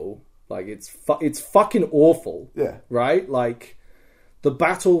awful. Like, it's fucking awful. Yeah. Right? Like, the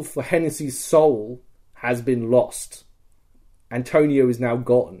battle for Hennessy's soul has been lost. Antonio is now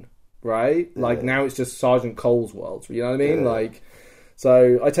gone. Right? Yeah. Like, now it's just Sergeant Cole's world. You know what I mean? Yeah. Like,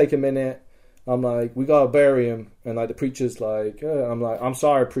 so I take a minute... I'm like, we gotta bury him, and like the preacher's like, I'm like, I'm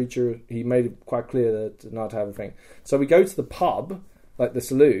sorry, preacher. He made it quite clear that not to have a thing. So we go to the pub, like the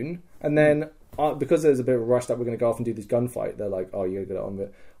saloon, and then because there's a bit of a rush that we're going to go off and do this gunfight, they're like, oh, you gotta get on with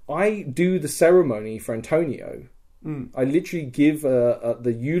it. I do the ceremony for Antonio. I literally give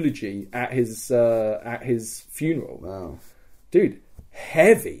the eulogy at his funeral. Wow, dude,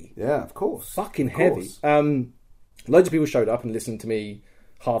 heavy. Yeah, of course, fucking heavy. Loads of people showed up and listened to me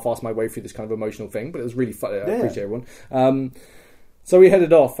half-assed my way through this kind of emotional thing, but it was really fun. I appreciate everyone. So we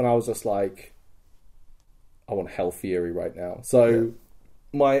headed off, and I was just like, I want Hell Fury right now. So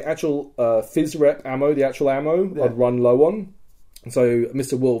my actual Fizz Rep ammo, the actual ammo, I'd run low on. So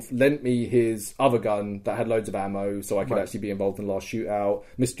Mr. Wolf lent me his other gun that had loads of ammo, so I could actually be involved in the last shootout.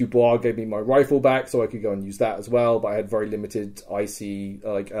 Mr. Dubois gave me my rifle back, so I could go and use that as well, but I had very limited IC,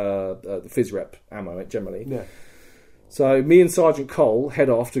 the Fizz Rep ammo generally. Yeah. So me and Sergeant Cole head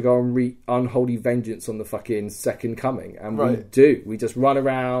off to go and wreak unholy vengeance on the fucking Second Coming. And we do. We just run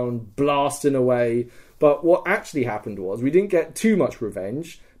around, blasting away. But what actually happened was we didn't get too much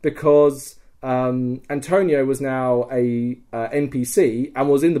revenge because Antonio was now a NPC and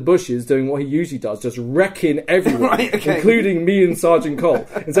was in the bushes doing what he usually does, just wrecking everyone, including me and Sergeant Cole.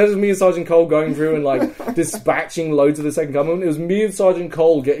 Instead of me and Sergeant Cole going through and like dispatching loads of the Second Coming, it was me and Sergeant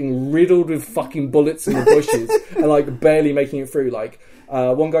Cole getting riddled with fucking bullets in the bushes and like barely making it through. Like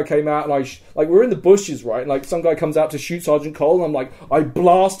one guy came out and we're in the bushes, right? And like some guy comes out to shoot Sergeant Cole, and I'm like, I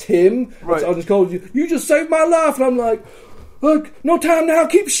blast him. Right. Sergeant Cole, you just saved my life, and I'm like, look, no time now,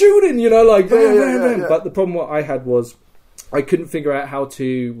 keep shooting, you know, like, bam. But the problem what I had was I couldn't figure out how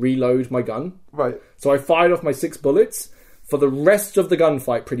to reload my gun. Right. So I fired off my 6 bullets. For the rest of the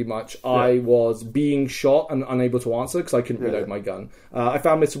gunfight, pretty much, I was being shot and unable to answer because I couldn't reload my gun. I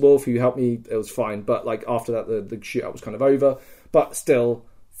found Mr. Wolf, who helped me. It was fine. But like after that, the shootout was kind of over. But still,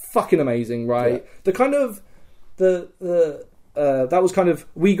 fucking amazing, right? Yeah. The kind of, that was kind of,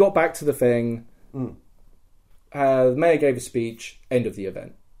 we got back to the thing. The mayor gave a speech, end of the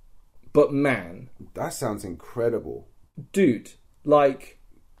event. But man... that sounds incredible. Dude, like,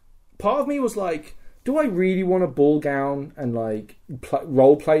 part of me was like, do I really want to ball gown and, like,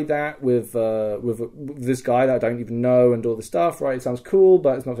 role play that with this guy that I don't even know and all this stuff, right? It sounds cool,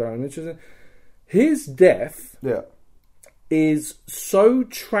 but it's not very interesting. His death is so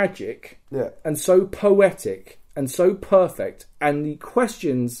tragic and so poetic and so perfect, and the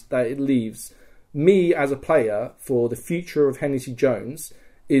questions that it leaves... me as a player for the future of Hennessy Jones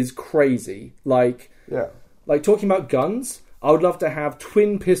is crazy. Like talking about guns, I would love to have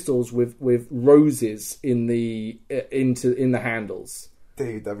twin pistols with roses in the handles.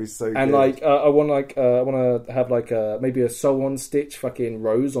 Dude, that'd be so good. And like I want to have like maybe a sew-on stitch fucking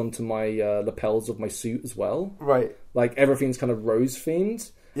rose onto my lapels of my suit as well. Right. Like everything's kind of rose themed.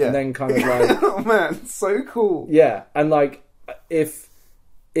 Yeah. And then kind of like oh man, so cool. Yeah, and like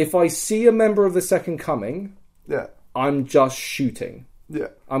if I see a member of the Second Coming, I'm just shooting. Yeah.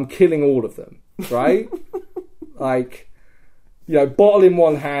 I'm killing all of them, right? Like, you know, bottle in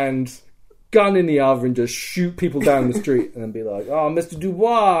one hand, gun in the other, and just shoot people down the street and then be like, oh, Mr.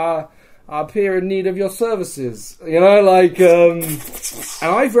 Dubois, I appear in need of your services. You know, like, and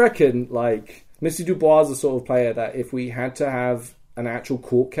I reckon, like, Mr. Dubois is the sort of player that if we had to have an actual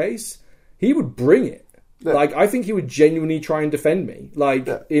court case, he would bring it. Yeah. Like, I think he would genuinely try and defend me, like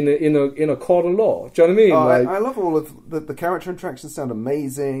in a court of law. Do you know what I mean? Oh, like, I love all of the character interactions. Sound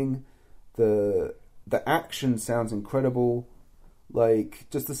amazing. The action sounds incredible. Like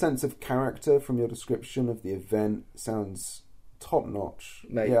just the sense of character from your description of the event sounds top notch.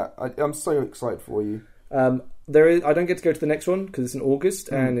 Mate. Yeah, I'm so excited for you. I don't get to go to the next one because it's in August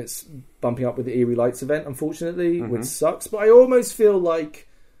and it's bumping up with the Eerie Lights event, unfortunately, which sucks. But I almost feel like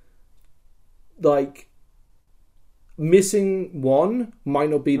missing one might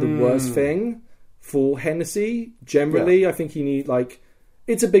not be the worst thing for Hennessy. Generally, I think he need like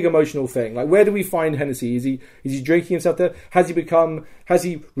it's a big emotional thing. Like, where do we find Hennessy? Is he drinking himself there? Has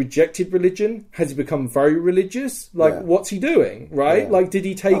he rejected religion? Has he become very religious? Like, what's he doing? Right? Like, did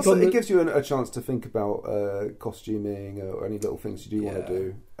he take also, on? It gives you a chance to think about costuming or any little things you do want to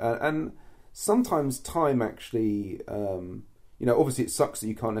do, and sometimes time actually. Obviously, it sucks that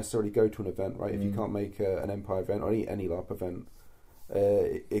you can't necessarily go to an event, right? If you can't make an Empire event or any LARP event,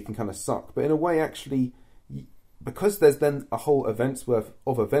 it can kind of suck. But in a way, actually, because there's then a whole event's worth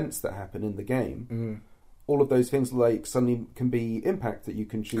of events that happen in the game, all of those things like suddenly can be impact that you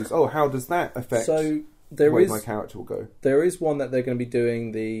can choose. Oh, how does that affect the way my character will go? There is one that they're going to be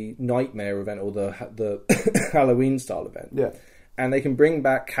doing, the Nightmare event or the Halloween style event. Yeah, and they can bring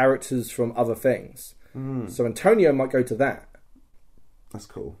back characters from other things. So Antonio might go to that. That's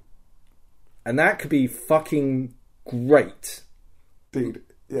cool. And that could be fucking great. Dude,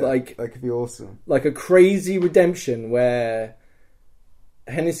 yeah, like, that could be awesome. Like a crazy redemption where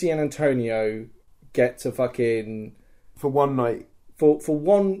Hennessy and Antonio get to fucking... For one night. For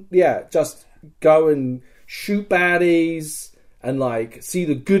one, just go and shoot baddies and, like, see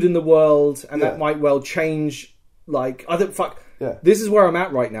the good in the world, and that might well change, like... This is where I'm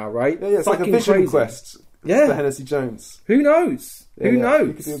at right now, right? Yeah, it's like a vision quest. Yeah. For Hennessy Jones. Who knows? Who knows?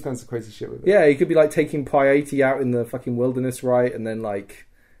 You could do all kinds of crazy shit with it. Yeah, he could be like taking Piety out in the fucking wilderness, right? And then like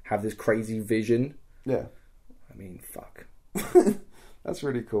have this crazy vision. Yeah. I mean, fuck. That's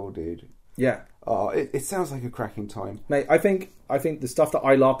really cool, dude. Yeah. Oh, it sounds like a cracking time. Mate, I think the stuff that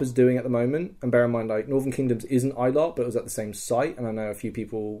iLARP is doing at the moment, and bear in mind, like, Northern Kingdoms isn't iLARP, but it was at the same site, and I know a few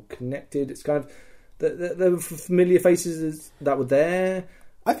people connected. It's kind of the familiar faces that were there.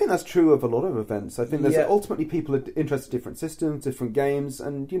 I think that's true of a lot of events. I think there's ultimately people are interested in different systems, different games,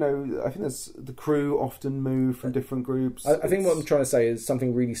 and I think there's the crew often move from different groups. I think what I'm trying to say is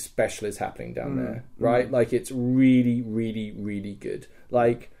something really special is happening down there, right? Like it's really, really, really good.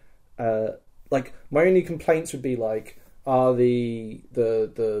 Like my only complaints would be like, are the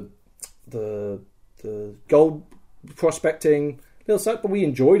gold prospecting little suck, but we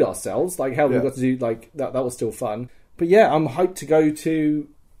enjoyed ourselves. Like hell, we got to do like that. That was still fun. But yeah, I'm hyped to go to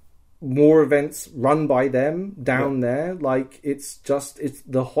more events run by them down there. Like it's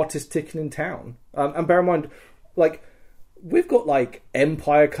the hottest ticket in town. And bear in mind, like we've got like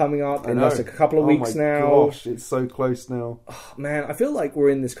Empire coming up in like a couple of weeks now. Gosh, it's so close now. Oh, man, I feel like we're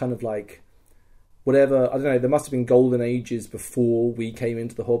in this kind of like whatever. I don't know. There must have been golden ages before we came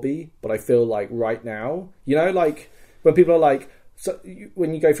into the hobby, but I feel like right now, like when people are like. So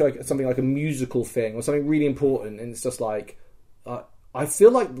when you go for like something like a musical thing or something really important, and it's just like, I feel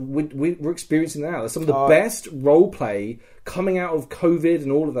like we're experiencing now. There's some of the best role play coming out of COVID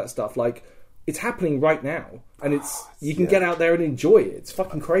and all of that stuff. Like it's happening right now, and you can get out there and enjoy it. It's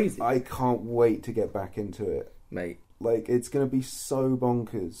fucking crazy. I can't wait to get back into it, mate. Like it's gonna be so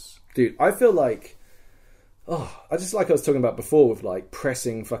bonkers, dude. I feel like. I just like I was talking about before with like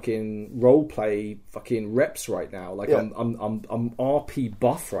pressing fucking role play fucking reps right now. Like I'm RP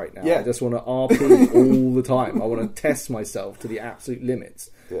buff right now. I just want to RP all the time. I want to test myself to the absolute limits.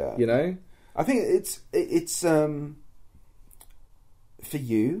 Yeah, I think it's for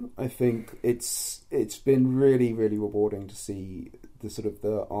you. I think it's been really, really rewarding to see the sort of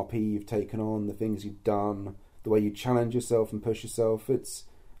the RP you've taken on, the things you've done, the way you challenge yourself and push yourself. It's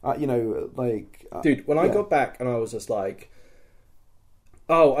dude, when I got back and I was just like,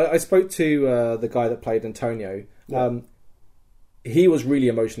 I spoke to the guy that played Antonio. He was really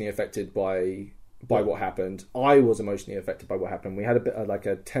emotionally affected by what happened. I was emotionally affected by what happened. We had a bit like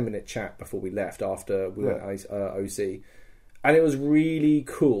a 10-minute chat before we left after we went OC, and it was really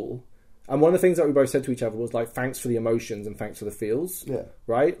cool. And one of the things that we both said to each other was like, thanks for the emotions and thanks for the feels. Yeah.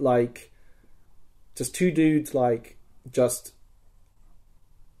 Right? Like, just two dudes, like, just...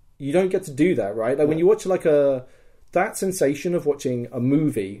 You don't get to do that, right? Like when you watch like that sensation of watching a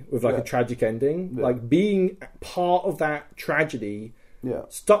movie with like a tragic ending, like being part of that tragedy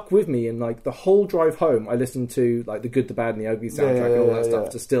stuck with me. And like the whole drive home, I listened to like the Good, the Bad and the Ugly soundtrack and all that stuff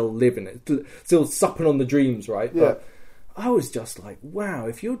to still live in it, still supping on the dreams, right? Yeah. But I was just like, wow,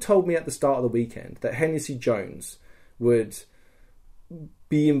 if you told me at the start of the weekend that Hennessy Jones would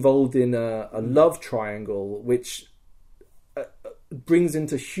be involved in a love triangle, which... brings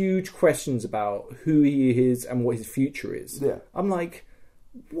into huge questions about who he is and what his future is. Yeah. I'm like,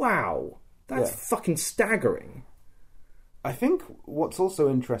 wow, that's fucking staggering. I think what's also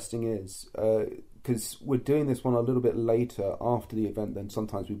interesting is, because we're doing this one a little bit later after the event than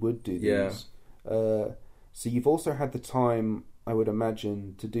sometimes we would do these. So you've also had the time, I would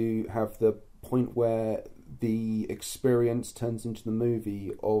imagine, to have the point where the experience turns into the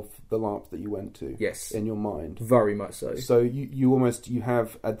movie of the LARP that you went to. Yes. In your mind. Very much so. So you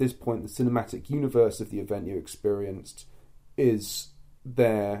have, at this point, the cinematic universe of the event you experienced is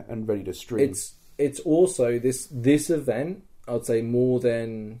there and ready to stream. It's also this event, I'd say, more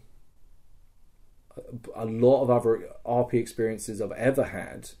than a lot of other RP experiences I've ever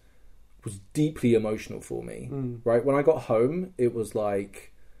had, was deeply emotional for me. Right? When I got home, it was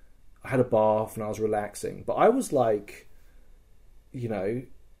like I had a bath and I was relaxing, but I was like,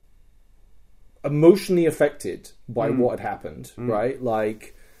 emotionally affected by what had happened, right?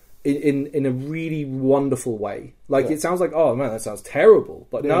 Like in a really wonderful way. Like it sounds like, oh man, that sounds terrible,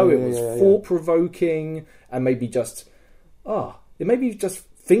 but no, it was thought provoking, and maybe just it made me just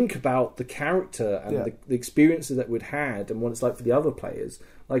think about the character and the experiences that we'd had and what it's like for the other players.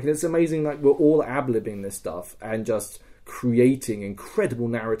 Like, it's amazing. Like, we're all ad-libbing this stuff and just creating incredible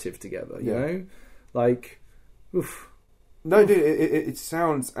narrative together. You know, like, oof. No, dude, it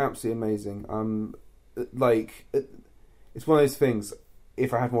sounds absolutely amazing. It's one of those things.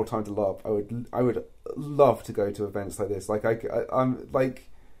 If I had more time to LARP, I would love to go to events like this. Like, I'm like,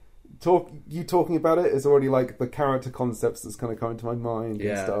 talking about it is already like the character concepts that's kind of coming to my mind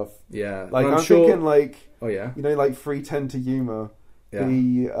and stuff. Yeah, like I'm thinking like, like 310 to Yuma,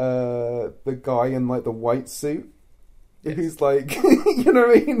 the guy in like the white suit. Who's like, you know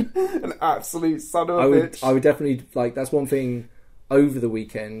what I mean? An absolute son of a bitch. I would definitely, like, that's one thing over the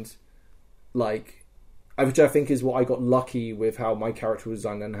weekend, like, which I think is what I got lucky with how my character was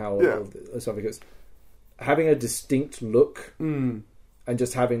done and how stuff, because having a distinct look and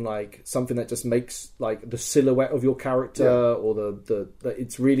just having like something that just makes like the silhouette of your character or the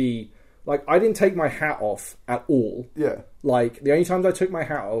it's really like, I didn't take my hat off at all. Yeah. Like, the only times I took my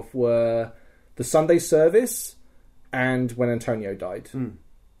hat off were the Sunday service and when Antonio died.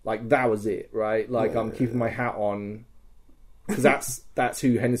 Like, that was it, right? Like, I'm keeping my hat on because that's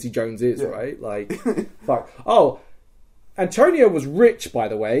who Hennessy Jones is, right? Like, fuck. Oh, Antonio was rich, by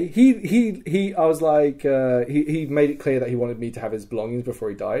the way. He I was like, he made it clear that he wanted me to have his belongings before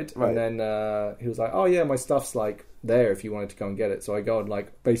he died. Right. And then he was like, oh yeah, my stuff's like there if you wanted to go and get it. So I go and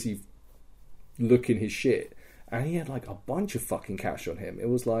like basically look in his shit. And he had like a bunch of fucking cash on him. It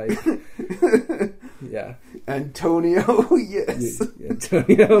was like, yeah. Antonio, yes.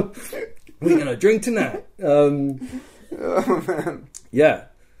 Antonio, we're going to drink tonight. Oh, man. Yeah.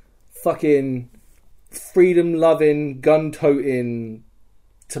 Fucking freedom-loving, gun-toting,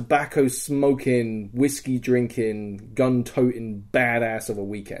 tobacco-smoking, whiskey-drinking, gun-toting badass of a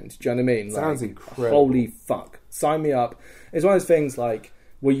weekend. Do you know what I mean? Sounds like, incredible. Holy fuck. Sign me up. It's one of those things like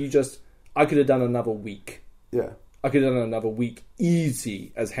where you just... I could have done another week. Yeah. I could have done another week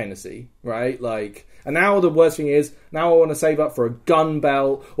easy as Hennessy, right? Like, and now the worst thing is, now I want to save up for a gun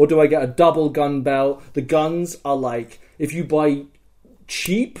belt, or do I get a double gun belt? The guns are like, if you buy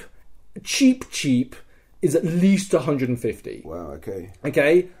cheap is at least 150. Wow, okay.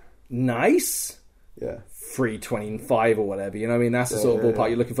 Okay, nice. Yeah. 325 or whatever, you know what I mean? That's the sort of ballpark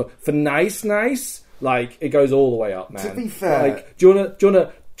you're looking for. For nice, like, it goes all the way up, man. To be fair. Like, do you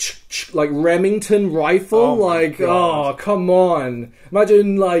wanna like Remington rifle? Oh, like, oh, come on.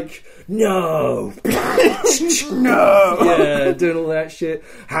 Imagine, like, no. No. Yeah, doing all that shit.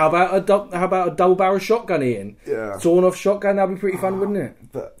 How about a double barrel shotgun, Ian? Yeah. Sawn off shotgun, that'd be pretty fun, wouldn't it?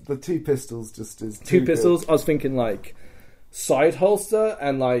 But the two pistols just is two pistols. Good. I was thinking like side holster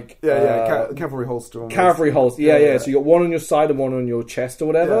and like cavalry holster. Almost. Cavalry holster. Yeah. So you got one on your side and one on your chest or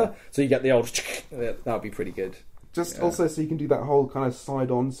whatever. Yeah. So you get the old. That'd be pretty good. Just also so you can do that whole kind of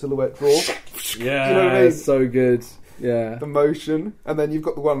side-on silhouette draw. Yeah, you know what I mean? So good. Yeah, the motion, and then you've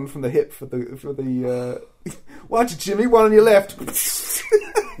got the one from the hip for the. Why don't you, Jimmy? One on your left.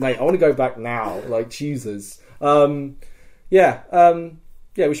 Mate, I want to go back now. Like, Jesus. Yeah,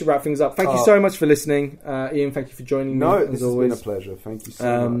 we should wrap things up. Thank you so much for listening, Ian. Thank you for joining me. This has been a pleasure. Thank you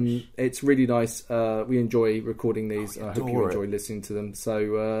so much. It's really nice. We enjoy recording these. I hope you enjoy listening to them.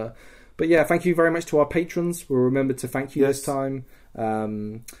 So. But yeah, thank you very much to our patrons. We'll remember to thank you this time.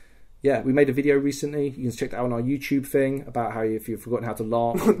 We made a video recently. You can check that out on our YouTube thing about how if you've forgotten how to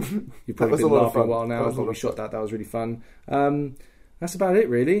laugh, you've probably been laughing a while now. When we shot that was really fun. That's about it,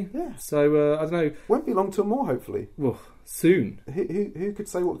 really. Yeah. So I don't know. Won't be long till more, hopefully. Well, soon. Who could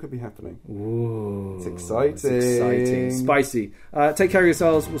say what could be happening? Ooh, it's exciting. It's exciting. Spicy. Take care of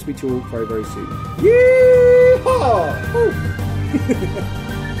yourselves. We'll speak to you all very, very soon. Yeehaw!